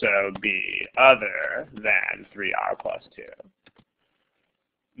also be other than 3R plus 2,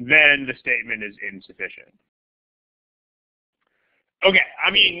 then the statement is insufficient. Okay,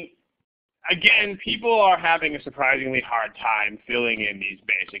 I mean, again, people are having a surprisingly hard time filling in these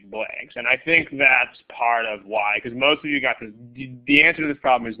basic blanks, and I think that's part of why, because most of you got this. The answer to this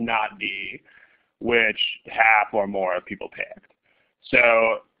problem is not D, which half or more of people picked.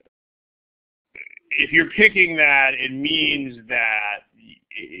 So if you're picking that, it means that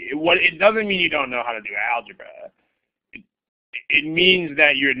it doesn't mean you don't know how to do algebra. It means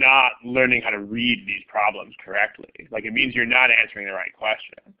that you're not learning how to read these problems correctly. Like, it means you're not answering the right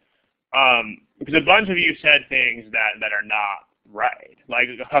question. Because a bunch of you said things that are not right. Like,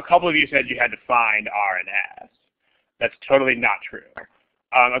 a couple of you said you had to find R and S. That's totally not true.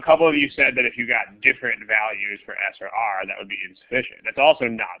 A couple of you said that if you got different values for S or R, that would be insufficient. That's also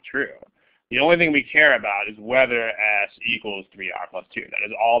not true. The only thing we care about is whether S equals 3R plus 2. That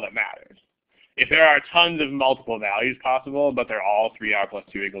is all that matters. If there are tons of multiple values possible, but they're all 3R plus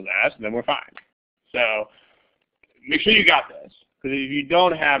 2 equals S, then we're fine. So make sure you got this. Because if you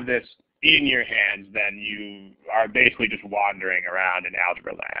don't have this in your hands, then you are basically just wandering around in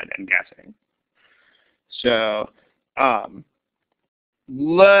algebra land and guessing. So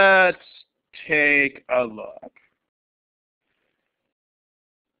let's take a look.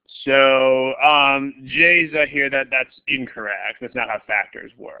 So Jay's here, that's incorrect. That's not how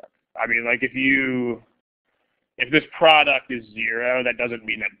factors work. I mean, like, if this product is 0, that doesn't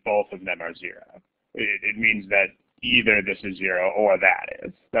mean that both of them are 0. It means that either this is 0 or that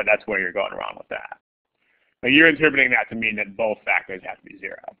is. That's where you're going wrong with that. Like, you're interpreting that to mean that both factors have to be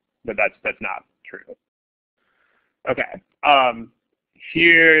 0, but that's not true. Okay.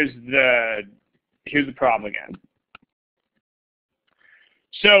 Here's the problem again.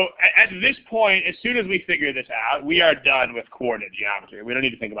 So at this point, as soon as we figure this out, we are done with coordinate geometry. We don't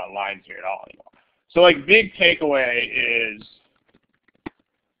need to think about lines here at all anymore. So, like, big takeaway is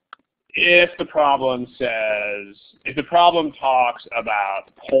if the problem talks about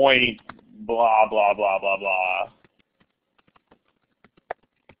point blah, blah, blah, blah, blah,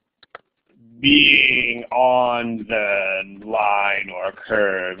 being on the line or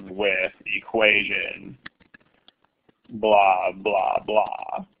curve with equation blah, blah,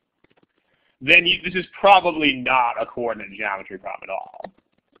 blah, then this is probably not a coordinate geometry problem at all.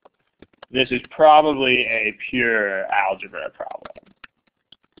 This is probably a pure algebra problem.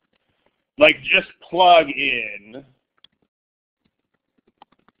 Like, just plug in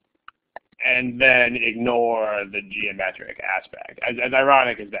and then ignore the geometric aspect, as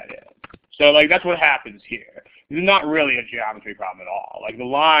ironic as that is. So, like, that's what happens here. This is not really a geometry problem at all. Like, the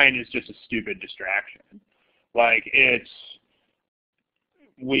line is just a stupid distraction. Like,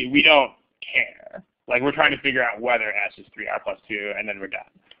 we don't care. Like, we're trying to figure out whether S is 3R plus 2, and then we're done.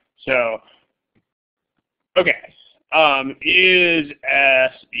 So, okay. Is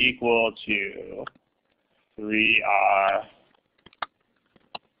S equal to 3R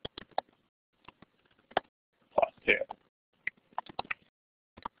plus 2?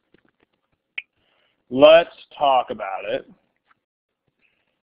 Let's talk about it.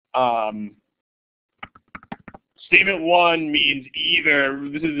 Statement 1 means either,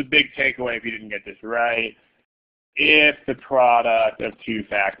 this is a big takeaway if you didn't get this right, if the product of two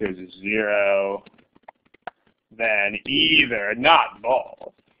factors is 0, then either, not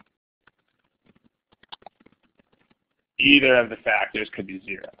both, either of the factors could be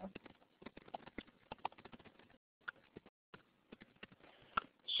 0.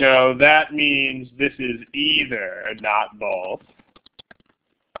 So that means this is either, not both,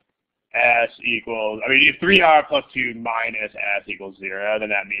 S equals, I mean, if 3R plus 2 minus S equals 0, then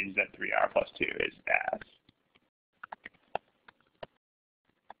that means that 3R plus 2 is S.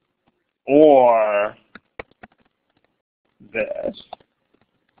 Or this.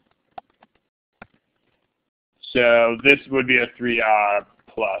 So this would be a 3R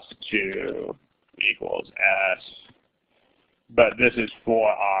plus 2 equals S. But this is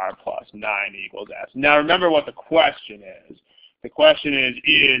 4R plus 9 equals S. Now remember what the question is. The question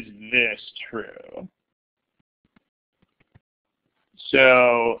is this true?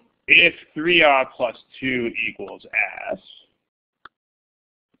 So if 3R plus 2 equals S,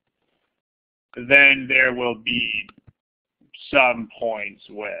 then there will be some points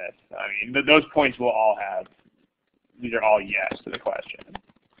with, I mean, those points will all have, these are all yes to the question.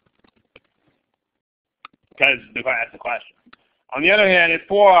 Because that's the question. On the other hand, if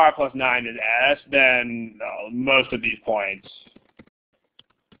 4R plus 9 is S, then most of these points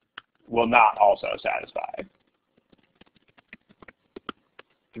will not also satisfy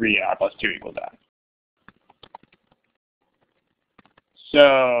 3R plus 2 equals S.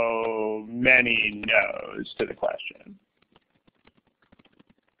 So many no's to the question.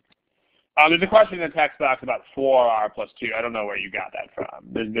 There's a question in the text box about 4R plus 2. I don't know where you got that from.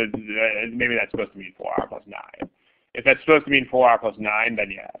 Maybe that's supposed to mean 4R plus 9. If that's supposed to mean 4R plus 9, then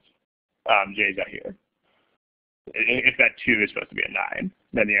yes. Jay's out here. If that 2 is supposed to be a 9,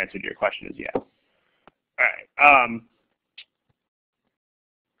 then the answer to your question is yes. All right.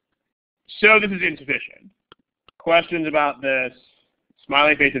 So this is insufficient. Questions about this?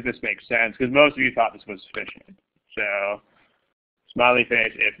 Smiley face if this makes sense, because most of you thought this was sufficient. So smiley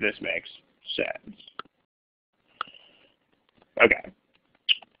face if this makes sense. Okay.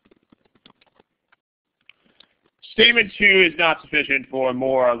 Statement 2 is not sufficient for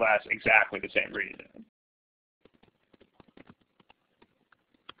more or less exactly the same reason.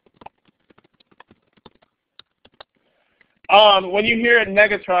 When you hear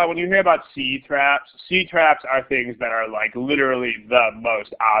negatron, when you hear about C-traps are things that are like literally the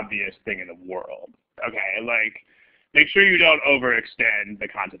most obvious thing in the world. Okay, like make sure you don't overextend the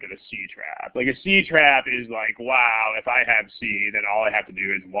concept of a C-trap. Like a C-trap is like, wow, if I have C, then all I have to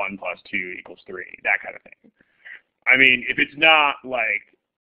do is 1 plus 2 equals 3, that kind of thing. I mean, if it's not like,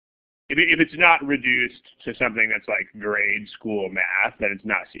 if it's not reduced to something that's like grade school math, then it's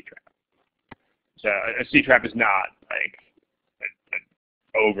not a C-trap. So a C-trap is not like an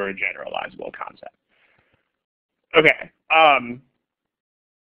overgeneralizable concept. Okay.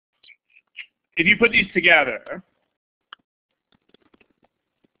 If you put these together,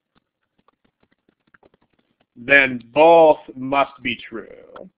 then both must be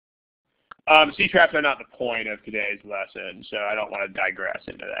true. C-traps are not the point of today's lesson, so I don't want to digress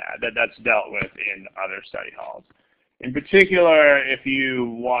into that. That's dealt with in other study halls. In particular, if you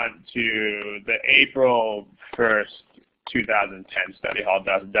want to, the April 1st, 2010 study hall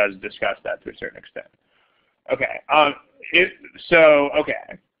does discuss that to a certain extent. Okay.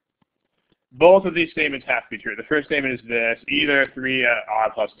 Okay. Both of these statements have to be true. The first statement is this: either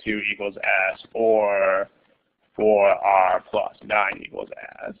 3R plus 2 equals S, or 4R plus 9 equals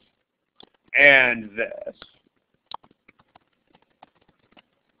S. And this.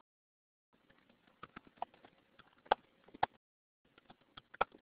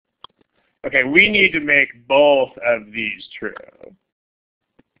 Okay, we need to make both of these true.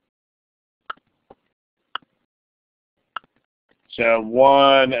 So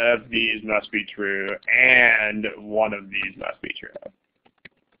one of these must be true, and one of these must be true.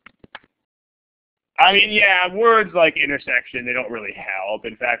 I mean, yeah, words like intersection, they don't really help.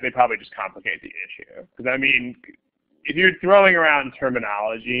 In fact, they probably just complicate the issue. Because, I mean, if you're throwing around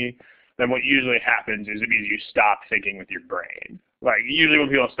terminology, then what usually happens is it means you stop thinking with your brain. Like, usually when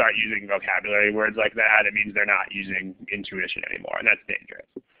people start using vocabulary words like that, it means they're not using intuition anymore, and that's dangerous.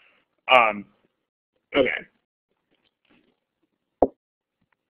 Okay.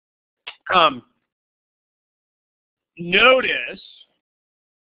 Notice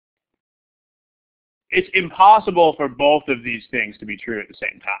it's impossible for both of these things to be true at the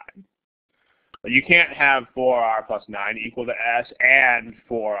same time. You can't have 4R plus 9 equal to S and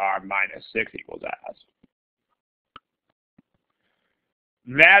 4R minus 6 equals S.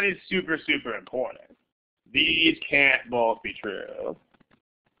 That is super, super important. These can't both be true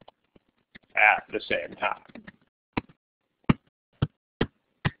at the same time.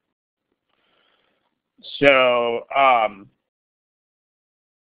 So,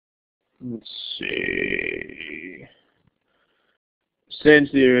 let's see.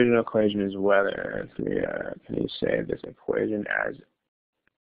 Since the original equation is whether, can you say this equation as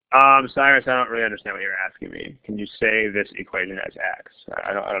Cyrus, I don't really understand what you're asking me. Can you say this equation as x?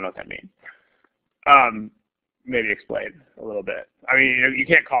 I don't know what that means. Maybe explain a little bit. I mean, you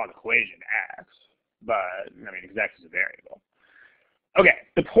can't call an equation x, but I mean, because x is a variable. Okay,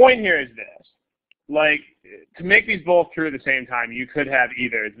 the point here is this. Like, to make these both true at the same time, you could have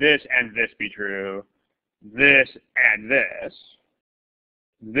either this and this be true, this and this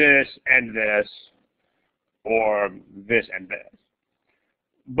and this, or this and this.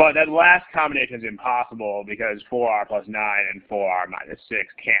 But that last combination is impossible because 4r plus 9 and 4r minus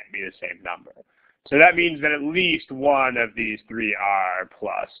 6 can't be the same number. So that means that at least one of these 3r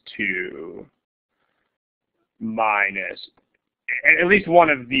plus 2 minus, at least one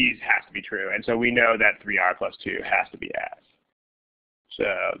of these has to be true. And so we know that 3r plus 2 has to be s. So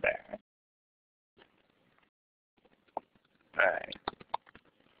there. All right.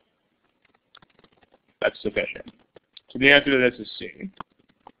 That's sufficient. So the answer to this is C.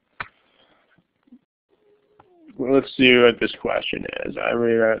 Well, let's see what this question is. I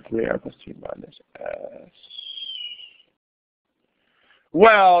rewrite 3r plus 2 minus s.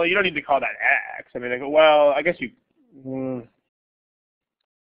 Well, you don't need to call that x. I mean, well, I guess you...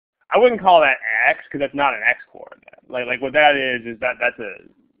 I wouldn't call that x because that's not an x coordinate. Like what that is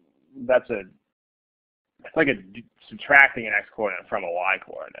that's like subtracting an x coordinate from a y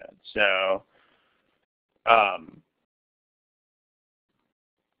coordinate. So,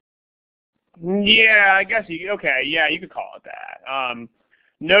 yeah, I guess you could call it that.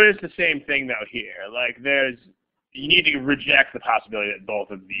 Notice the same thing though here. Like you need to reject the possibility that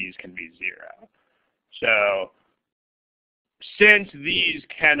both of these can be 0. So since these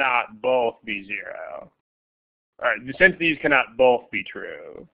cannot both be 0, or since these cannot both be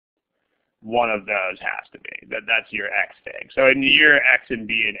true, one of those has to be. That's your x thing. So in your x and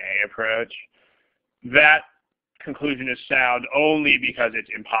b and a approach, that conclusion is sound only because it's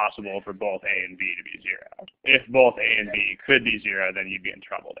impossible for both a and b to be 0. If both a and b could be 0, then you'd be in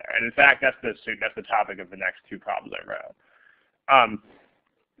trouble there. And in fact, that's the topic of the next two problems I wrote.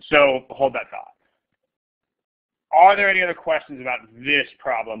 So hold that thought. Are there any other questions about this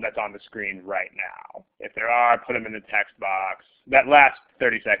problem that's on the screen right now? If there are, put them in the text box. That last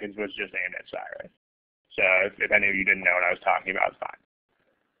 30 seconds was just aimed at Cyrus. So if any of you didn't know what I was talking about, it's fine.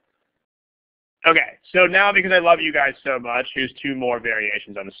 Okay, so now because I love you guys so much, here's two more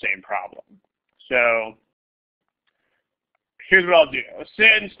variations on the same problem. So here's what I'll do.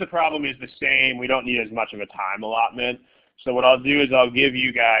 Since the problem is the same, we don't need as much of a time allotment. So what I'll do is I'll give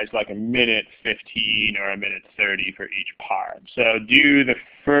you guys like a minute 15 or a minute 30 for each part. So do the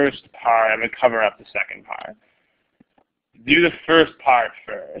first part. I'm going to cover up the second part. Do the first part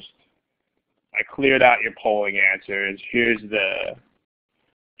first. I cleared out your polling answers. Here's a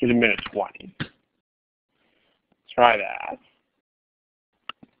minute 20. Try that.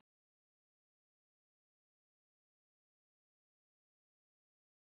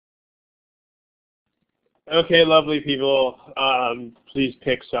 Okay, lovely people, please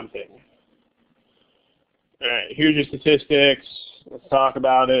pick something. All right, here's your statistics. Let's talk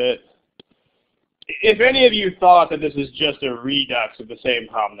about it. If any of you thought that this is just a redux of the same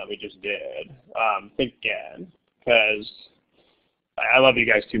problem that we just did, think again, because I love you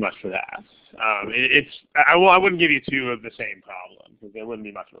guys too much for that. I wouldn't give you two of the same problem, because there wouldn't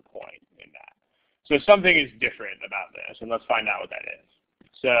be much of a point in that. So something is different about this, and let's find out what that is.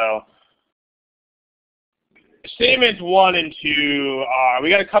 So statements 1 and 2 are, we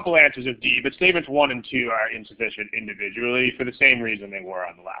got a couple answers of D, but statements 1 and 2 are insufficient individually for the same reason they were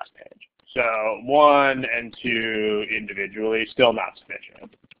on the last page. So 1 and 2 individually, still not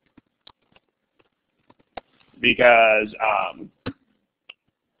sufficient. Because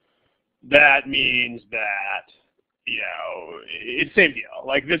that means that, it's the same deal.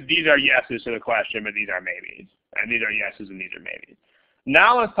 Like these are yeses to the question, but these are maybes. And these are yeses and these are maybes.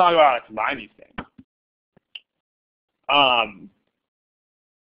 Now let's talk about how to combine these things.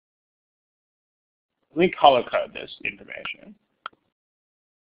 Let me color code this information.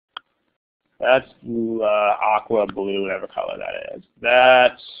 That's aqua, blue, whatever color that is.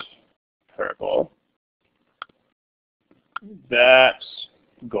 That's purple. That's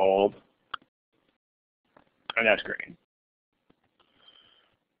gold. And that's green.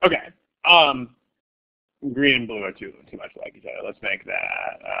 Okay. Green and blue are too much like each other. Let's make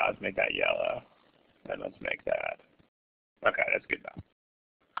that yellow. And let's make that. Okay, that's good enough.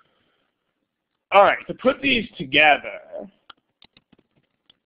 All right, to put these together,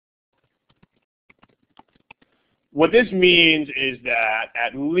 what this means is that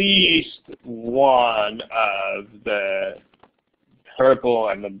at least one of the purple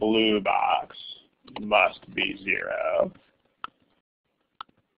and the blue box must be 0.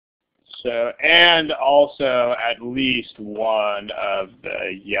 So, and also at least one of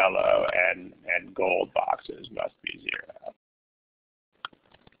the yellow and gold boxes must be 0.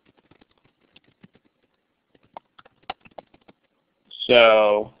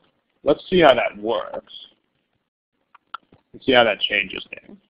 So let's see how that works. Let's see how that changes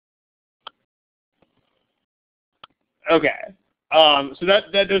things. Okay. So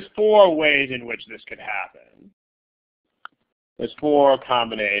that there's 4 ways in which this could happen. There's 4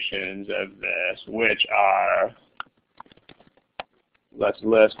 combinations of this, which are, let's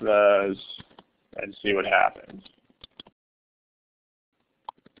list those and see what happens.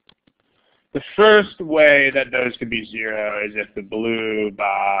 The first way that those could be 0 is if the blue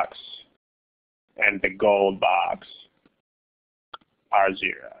box and the gold box are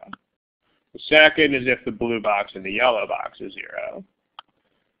 0. The second is if the blue box and the yellow box are 0.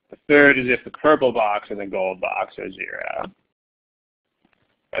 The third is if the purple box and the gold box are 0.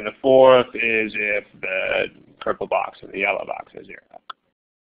 And the fourth is if the purple box and the yellow box are 0.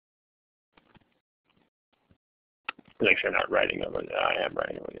 Make sure I'm not writing over there. I am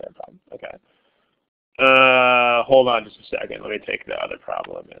writing over there. Problem. Okay. Hold on just a second. Let me take the other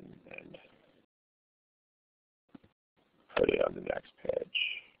problem and put it on the next page.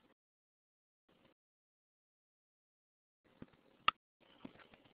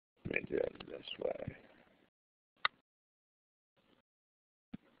 Let me do it this way.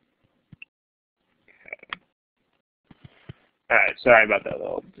 Okay. All right. Sorry about that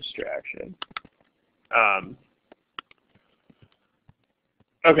little distraction.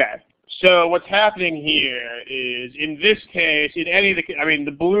 Okay. So what's happening here is, in this case, in any of the,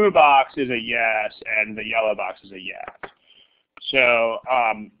 the blue box is a yes and the yellow box is a yes. So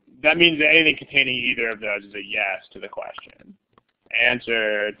that means that anything containing either of those is a yes to the question.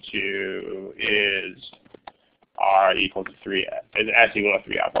 Answer to is R equal to 3, is S equal to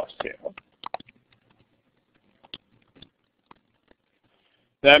 3R plus 2.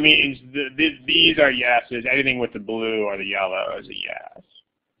 That means these are yeses. Anything with the blue or the yellow is a yes.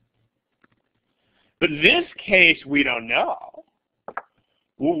 But this case, we don't know.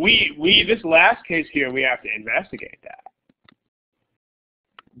 This last case here, we have to investigate that.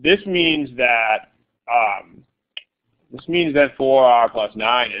 This means that 4R plus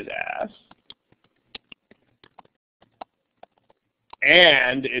 9 is S.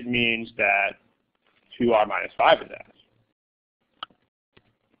 And it means that 2R minus 5 is S.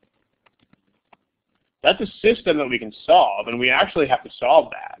 That's a system that we can solve, and we actually have to solve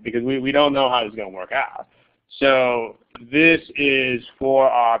that because we don't know how this is going to work out. So this is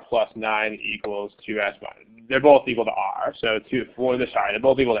 4R plus 9 equals 2S minus. They're both equal to R. So they're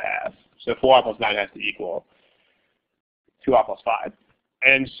both equal to S. So 4R plus 9 has to equal 2R plus 5.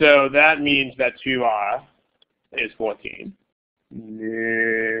 And so that means that 2R is 14.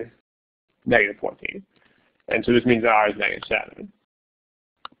 Negative 14. And so this means that R is negative 7.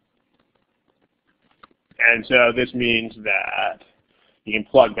 And so this means that you can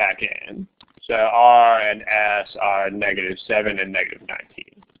plug back in. So R and S are negative 7 and negative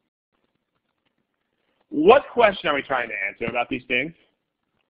 19. What question are we trying to answer about these things?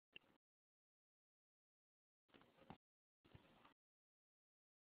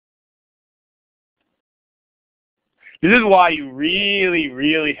 This is why you really,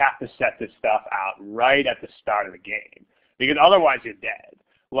 really have to set this stuff out right at the start of the game. Because otherwise you're dead.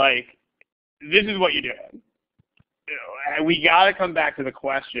 Like, this is what you're doing. We got to come back to the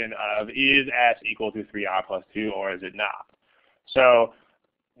question of, is S equal to 3R plus 2 or is it not? So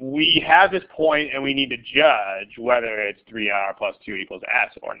we have this point and we need to judge whether it's 3R plus 2 equals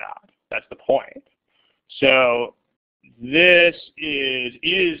S or not. That's the point. So this is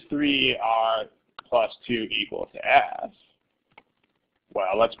 3R plus 2 equal to S?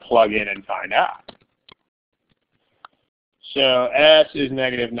 Well, let's plug in and find out. So S is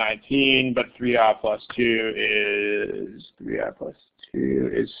negative 19, but 3R plus 2 is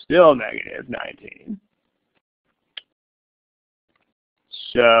still negative 19.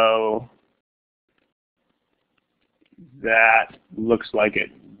 So that looks like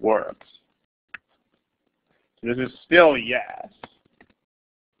it works. So this is still yes.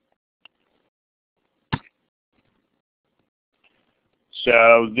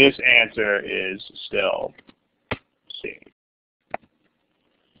 So this answer is still C.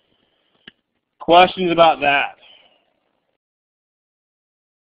 Questions about that?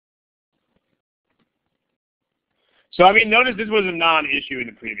 So, notice this was a non-issue in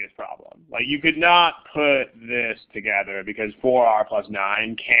the previous problem. Like, you could not put this together because 4R plus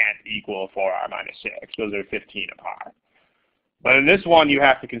 9 can't equal 4R minus 6. Those are 15 apart. But in this one, you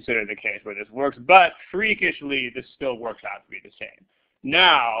have to consider the case where this works. But freakishly, this still works out to be the same.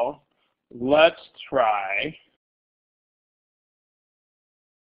 Now, let's try.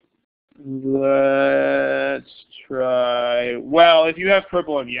 Well, if you have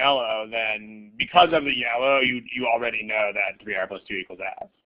purple and yellow, then because of the yellow, you already know that 3r plus 2 equals f.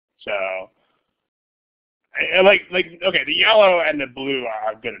 So, okay, the yellow and the blue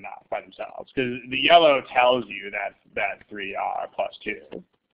are good enough by themselves because the yellow tells you that 3r plus 2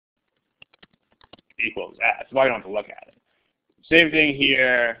 equals f. So I don't have to look at it. Same thing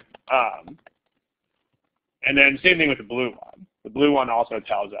here, and then same thing with the blue one. The blue one also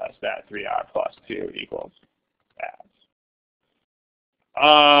tells us that 3r plus 2 equals f.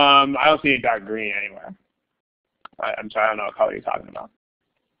 I don't see a dark green anywhere. I'm sorry, I don't know what color you're talking about.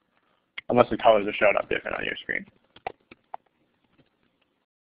 Unless the colors are showing up different on your screen.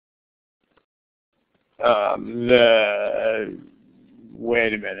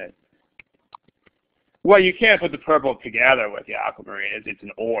 Wait a minute. Well, you can't put the purple together with the aquamarine. It's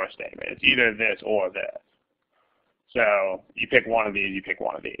an or statement. It's either this or this. So you pick one of these, you pick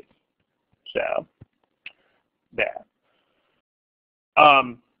one of these. So there.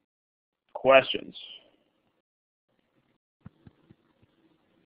 Questions?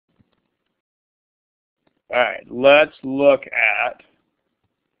 All right, let's look at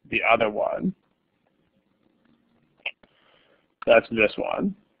the other one. That's this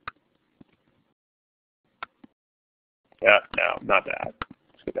one. Yeah, no, not that.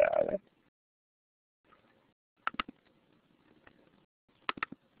 Let's get that out of there.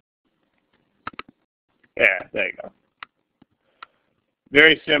 Yeah, there you go.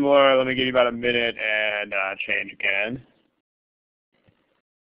 Very similar. Let me give you about a minute and change again.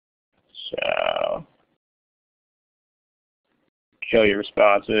 So, kill your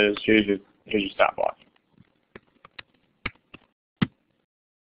responses. Here's your stopwatch.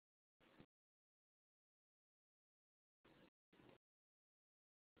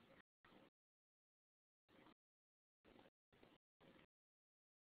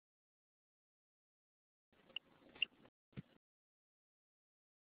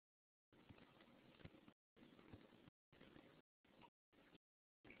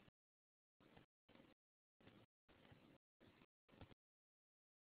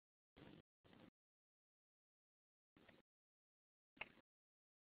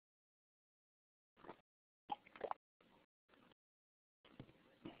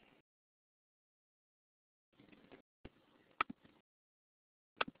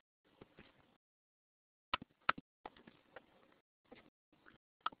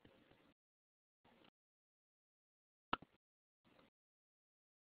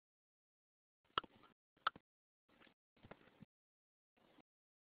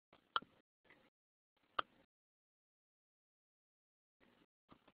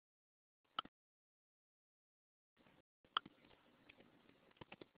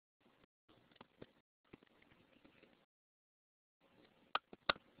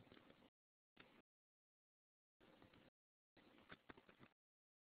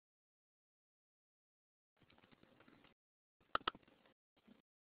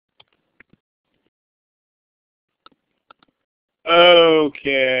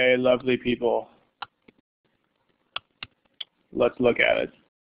 Okay, lovely people. Let's look at it.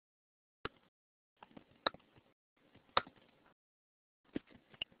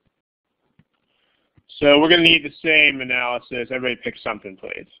 So we're going to need the same analysis. Everybody pick something,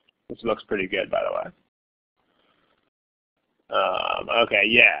 please. This looks pretty good, by the way. Okay,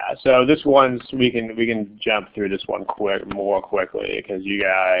 yeah. So this one's we can jump through this one more quickly because you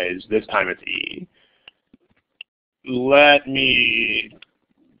guys this time it's E. Let me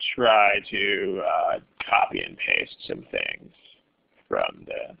try to copy and paste some things from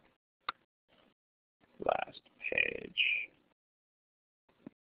the last page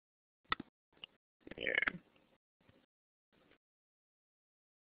here.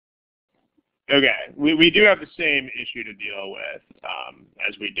 Okay, we do have the same issue to deal with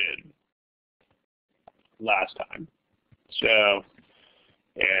as we did last time. So,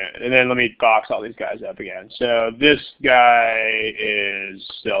 yeah, and then let me box all these guys up again. So this guy is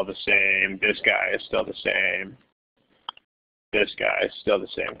still the same. This guy is still the same. This guy is still the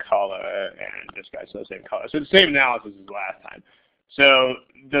same color, and this guy is still the same color. So the same analysis as last time. So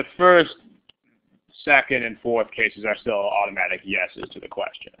the first, second, and fourth cases are still automatic yeses to the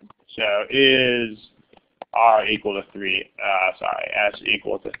question. So is R equal to S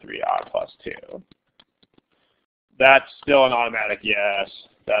equal to 3R plus 2? That's still an automatic yes.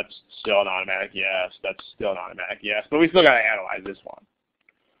 That's still an automatic yes. That's still an automatic yes. But we still got to analyze this one.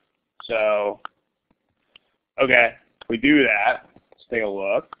 So, okay, if we do that, let's take a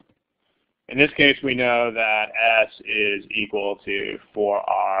look. In this case, we know that S is equal to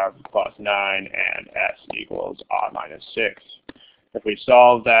 4R plus 9 and S equals R minus 6. If we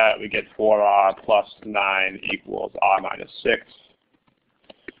solve that, we get 4R plus 9 equals R minus 6.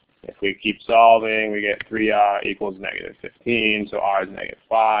 If we keep solving, we get 3R equals negative 15, so R is negative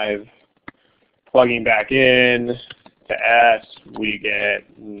 5. Plugging back in to S, we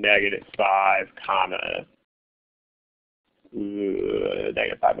get negative 5 comma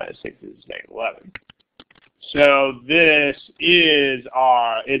negative 5 minus 6 is negative 11. So this is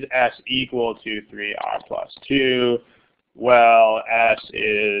S equal to 3R plus 2? Well, S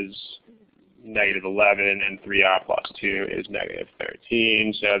is negative 11 and 3R plus 2 is negative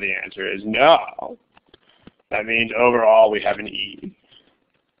 13, so the answer is no. That means overall we have an E.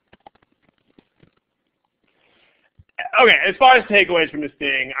 Okay, as far as takeaways from this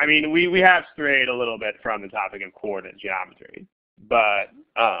thing, I mean, we have strayed a little bit from the topic of coordinate geometry, but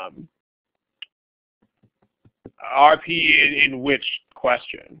RP in which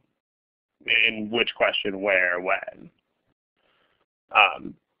question? In which question, where, when?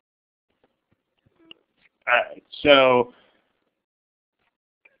 All right, so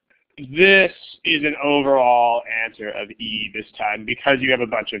this is an overall answer of E this time because you have a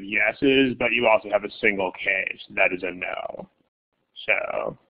bunch of yeses, but you also have a single case that is a no.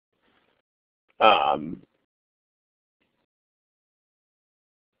 So,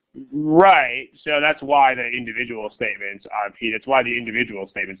 right, so that's why the individual statements are P. That's why the individual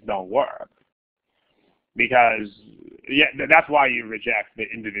statements don't work. Because, yeah, that's why you reject the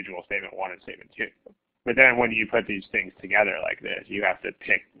individual statement 1 and statement 2. But then when you put these things together like this, you have to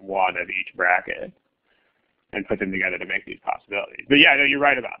pick one of each bracket and put them together to make these possibilities. But yeah, no, you're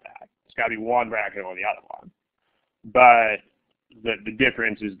right about that. It's got to be one bracket or the other one. But the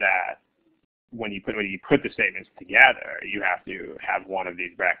difference is that when you put the statements together, you have to have one of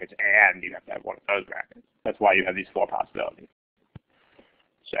these brackets and you have to have one of those brackets. That's why you have these 4 possibilities.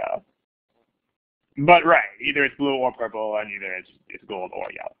 So, but right, either it's blue or purple, and either it's gold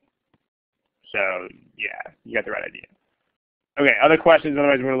or yellow. So yeah, you got the right idea. Okay, other questions?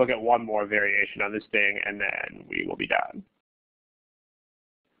 Otherwise, we're going to look at one more variation on this thing, and then we will be done.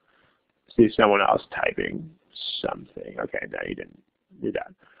 See someone else typing something. Okay, no, you didn't. You're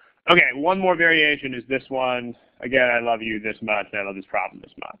done. Okay, one more variation is this one. Again, I love you this much, and I love this problem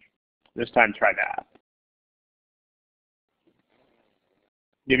this much. This time, try that.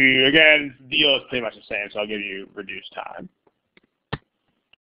 Give you, again, the deal is pretty much the same, so I'll give you reduced time.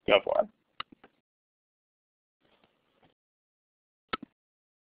 Go for it.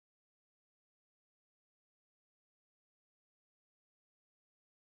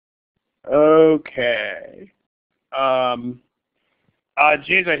 Okay.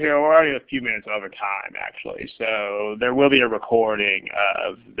 James, I hear we're already a few minutes over time, actually, so there will be a recording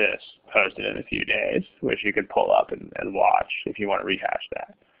of this posted in a few days, which you could pull up and watch if you want to rehash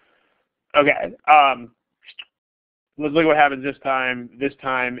that. Okay. Let's look at what happens this time. This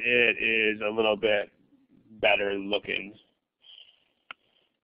time it is a little bit better looking.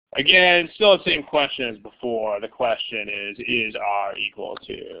 Again, still the same question as before. The question is R equal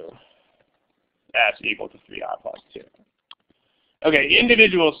to S equal to 3R plus 2? Okay,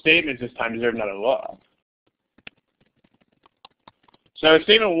 individual statements this time deserve another look. So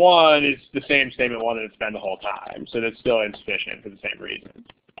statement 1 is the same statement 1 that it's been the whole time, so that's still insufficient for the same reason.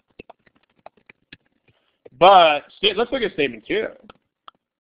 But let's look at statement 2.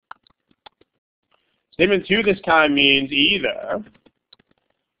 Statement 2 this time means either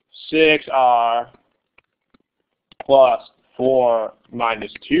 6R plus 4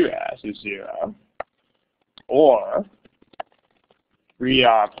 minus 2S is 0, or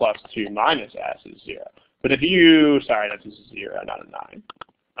 3R plus 2 minus S is 0. But if you, sorry, that's a 0, not a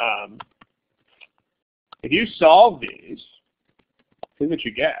 9. If you solve these, here's what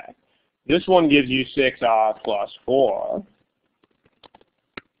you get. This one gives you 6R plus 4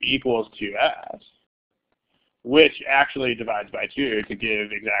 equals 2S, which actually divides by 2 to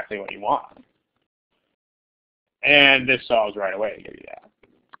give exactly what you want. And this solves right away to give you that.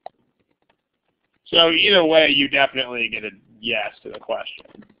 So either way, you definitely get a yes to the question.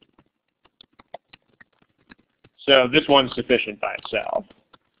 So this one's sufficient by itself.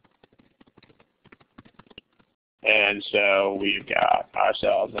 And so we've got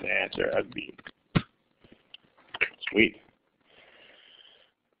ourselves an answer of B. Sweet.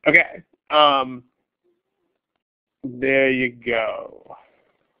 Okay. There you go.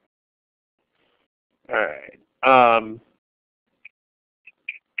 All right.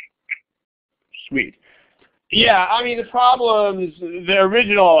 Sweet. Yeah, I mean, the problems, the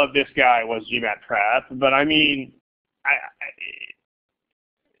original of this guy was GMAT Prep, but I mean,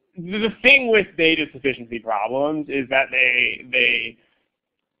 the thing with data sufficiency problems is that they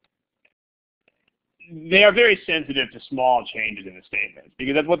are very sensitive to small changes in the statements,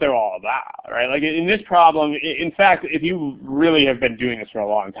 because that's what they're all about, right? Like in this problem, in fact, if you really have been doing this for a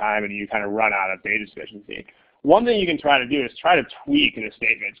long time and you kind of run out of data sufficiency, one thing you can try to do is try to tweak the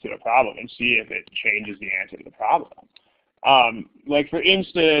statements to a problem and see if it changes the answer to the problem. Like for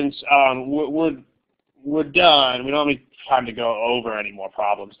instance, we're done. We don't have any time to go over any more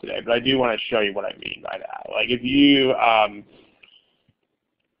problems today, but I do want to show you what I mean by that. Like if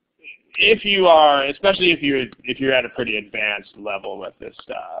you are, especially if you're at a pretty advanced level with this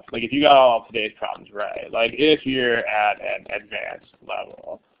stuff, like if you got all of today's problems right, like if you're at an advanced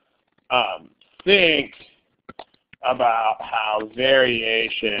level, think about how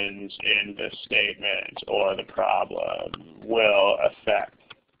variations in the statement or the problem will affect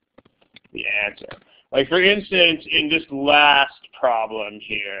the answer. Like for instance, in this last problem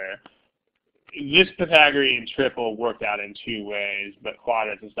here, this Pythagorean triple worked out in two ways, but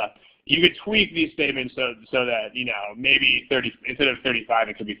quadrants and stuff. You could tweak these statements so that, you know, maybe 30, instead of 35,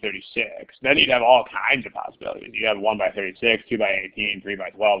 it could be 36. Then you'd have all kinds of possibilities. You have 1 by 36, 2 by 18, 3 by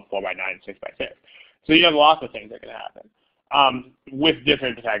 12, 4 by 9, 6 by 6. So you have lots of things that can happen with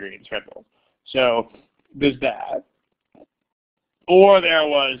different Pythagorean triples. So there's that. Or there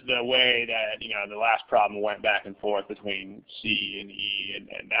was the way that, you know, the last problem went back and forth between C and E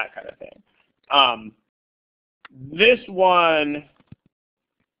and that kind of thing. This one,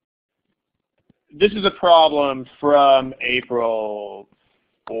 this is a problem from April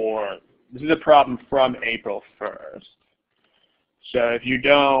 4th. This is a problem from April 1st. So if you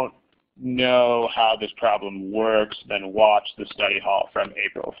don't know how this problem works, then watch the study hall from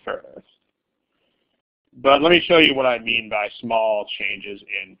April 1st. But let me show you what I mean by small changes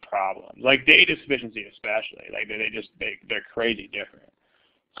in problems. Like data sufficiency especially, like they're crazy different.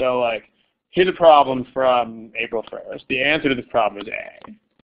 So like, here's a problem from April 1st. The answer to this problem is A.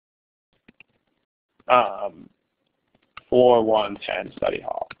 4110 study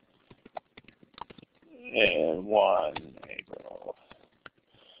hall. And 1 April.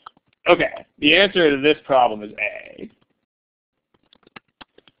 Okay, the answer to this problem is A.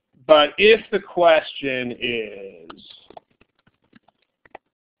 But if the question is,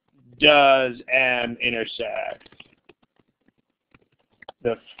 does M intersect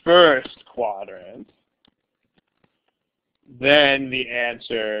the first quadrant, then the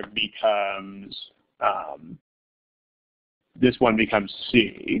answer becomes, this one becomes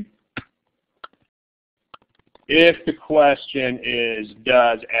C. If the question is,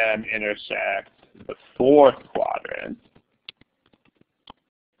 does M intersect the fourth quadrant,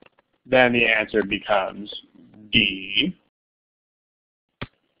 then the answer becomes D.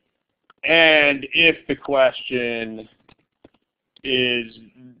 And if the question is,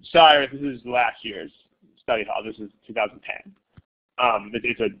 sorry, this is last year's study hall. This is 2010.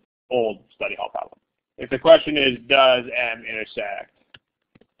 It's an old study hall problem. If the question is, does M intersect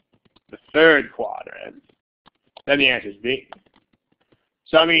the third quadrant, then the answer is B.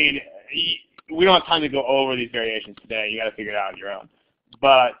 So, I mean, we don't have time to go over these variations today. You got to figure it out on your own.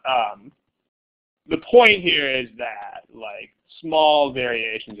 But the point here is that, like, small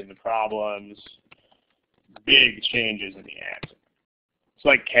variations in the problems, big changes in the answer. It's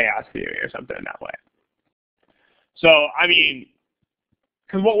like chaos theory or something in that way. So, I mean,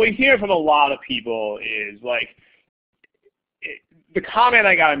 because what we hear from a lot of people is, like, the comment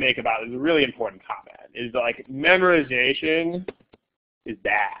I got to make about it is a really important comment, is like, memorization is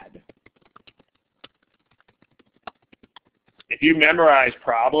bad. If you memorize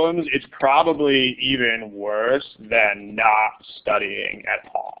problems, it's probably even worse than not studying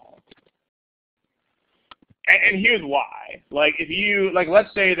at all. And here's why. Like, if you, like,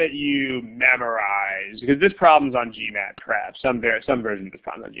 let's say that you memorize, because this problem's on GMAT Prep, some version of this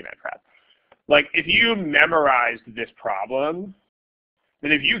problem on GMAT Prep. Like, if you memorized this problem,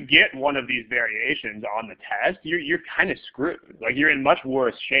 then if you get one of these variations on the test, you're kind of screwed. Like, you're in much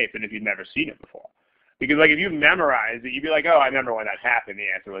worse shape than if you'd never seen it before. Because, like, if you memorized it, you'd be like, oh, I remember when that happened, the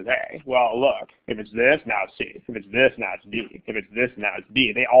answer was A. Well, look, if it's this, now it's C. If it's this, now it's D. If it's this, now it's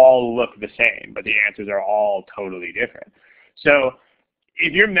D. They all look the same, but the answers are all totally different. So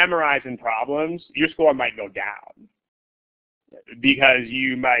if you're memorizing problems, your score might go down. Because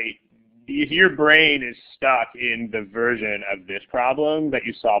you might, if your brain is stuck in the version of this problem that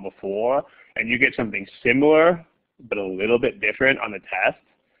you saw before, and you get something similar, but a little bit different on the test,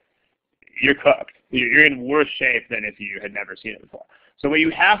 you're cooked. You're in worse shape than if you had never seen it before. So what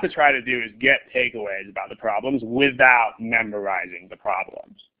you have to try to do is get takeaways about the problems without memorizing the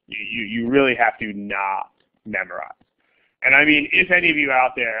problems. You really have to not memorize. And I mean, if any of you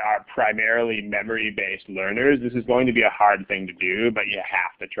out there are primarily memory-based learners, this is going to be a hard thing to do, but you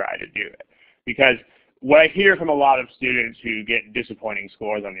have to try to do it. Because what I hear from a lot of students who get disappointing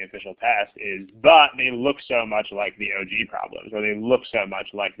scores on the official test is, but they look so much like the OG problems, or they look so much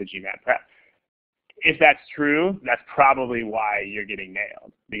like the GMAT prep. If that's true, that's probably why you're getting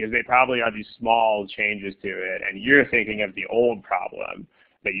nailed, because they probably are these small changes to it, and you're thinking of the old problem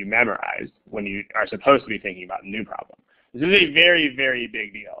that you memorized when you are supposed to be thinking about the new problem. This is a very, very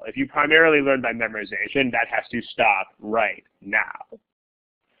big deal. If you primarily learn by memorization, that has to stop right now.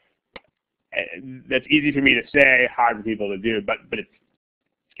 That's easy for me to say, hard for people to do, but it's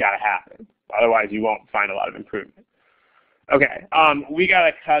got to happen. Otherwise, you won't find a lot of improvement. Okay, we got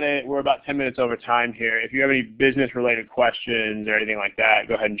to cut it. We're about 10 minutes over time here. If you have any business-related questions or anything like that,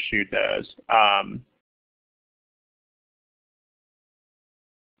 go ahead and shoot those.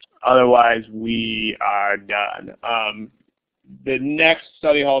 Otherwise, we are done. The next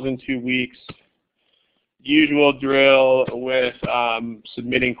study hall is in 2 weeks. Usual drill with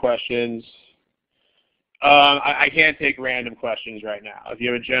submitting questions. I can't take random questions right now. If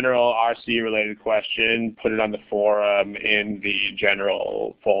you have a general RC-related question, put it on the forum in the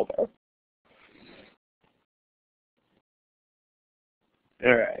general folder.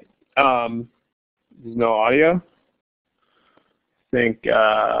 All right. There's no audio. Can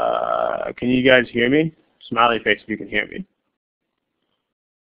you guys hear me? Smiley face if you can hear me.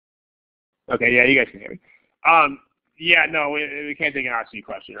 Okay, yeah, you guys can hear me. Yeah, no, we can't take an RC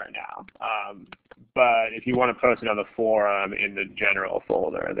question right now. But if you want to post it on the forum in the general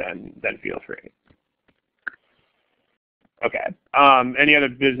folder, then feel free. Okay. Any other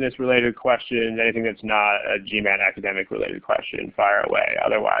business-related questions? Anything that's not a GMAT academic-related question, fire away.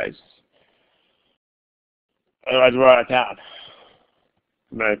 Otherwise, we're out of town.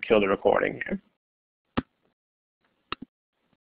 I'm going to kill the recording here.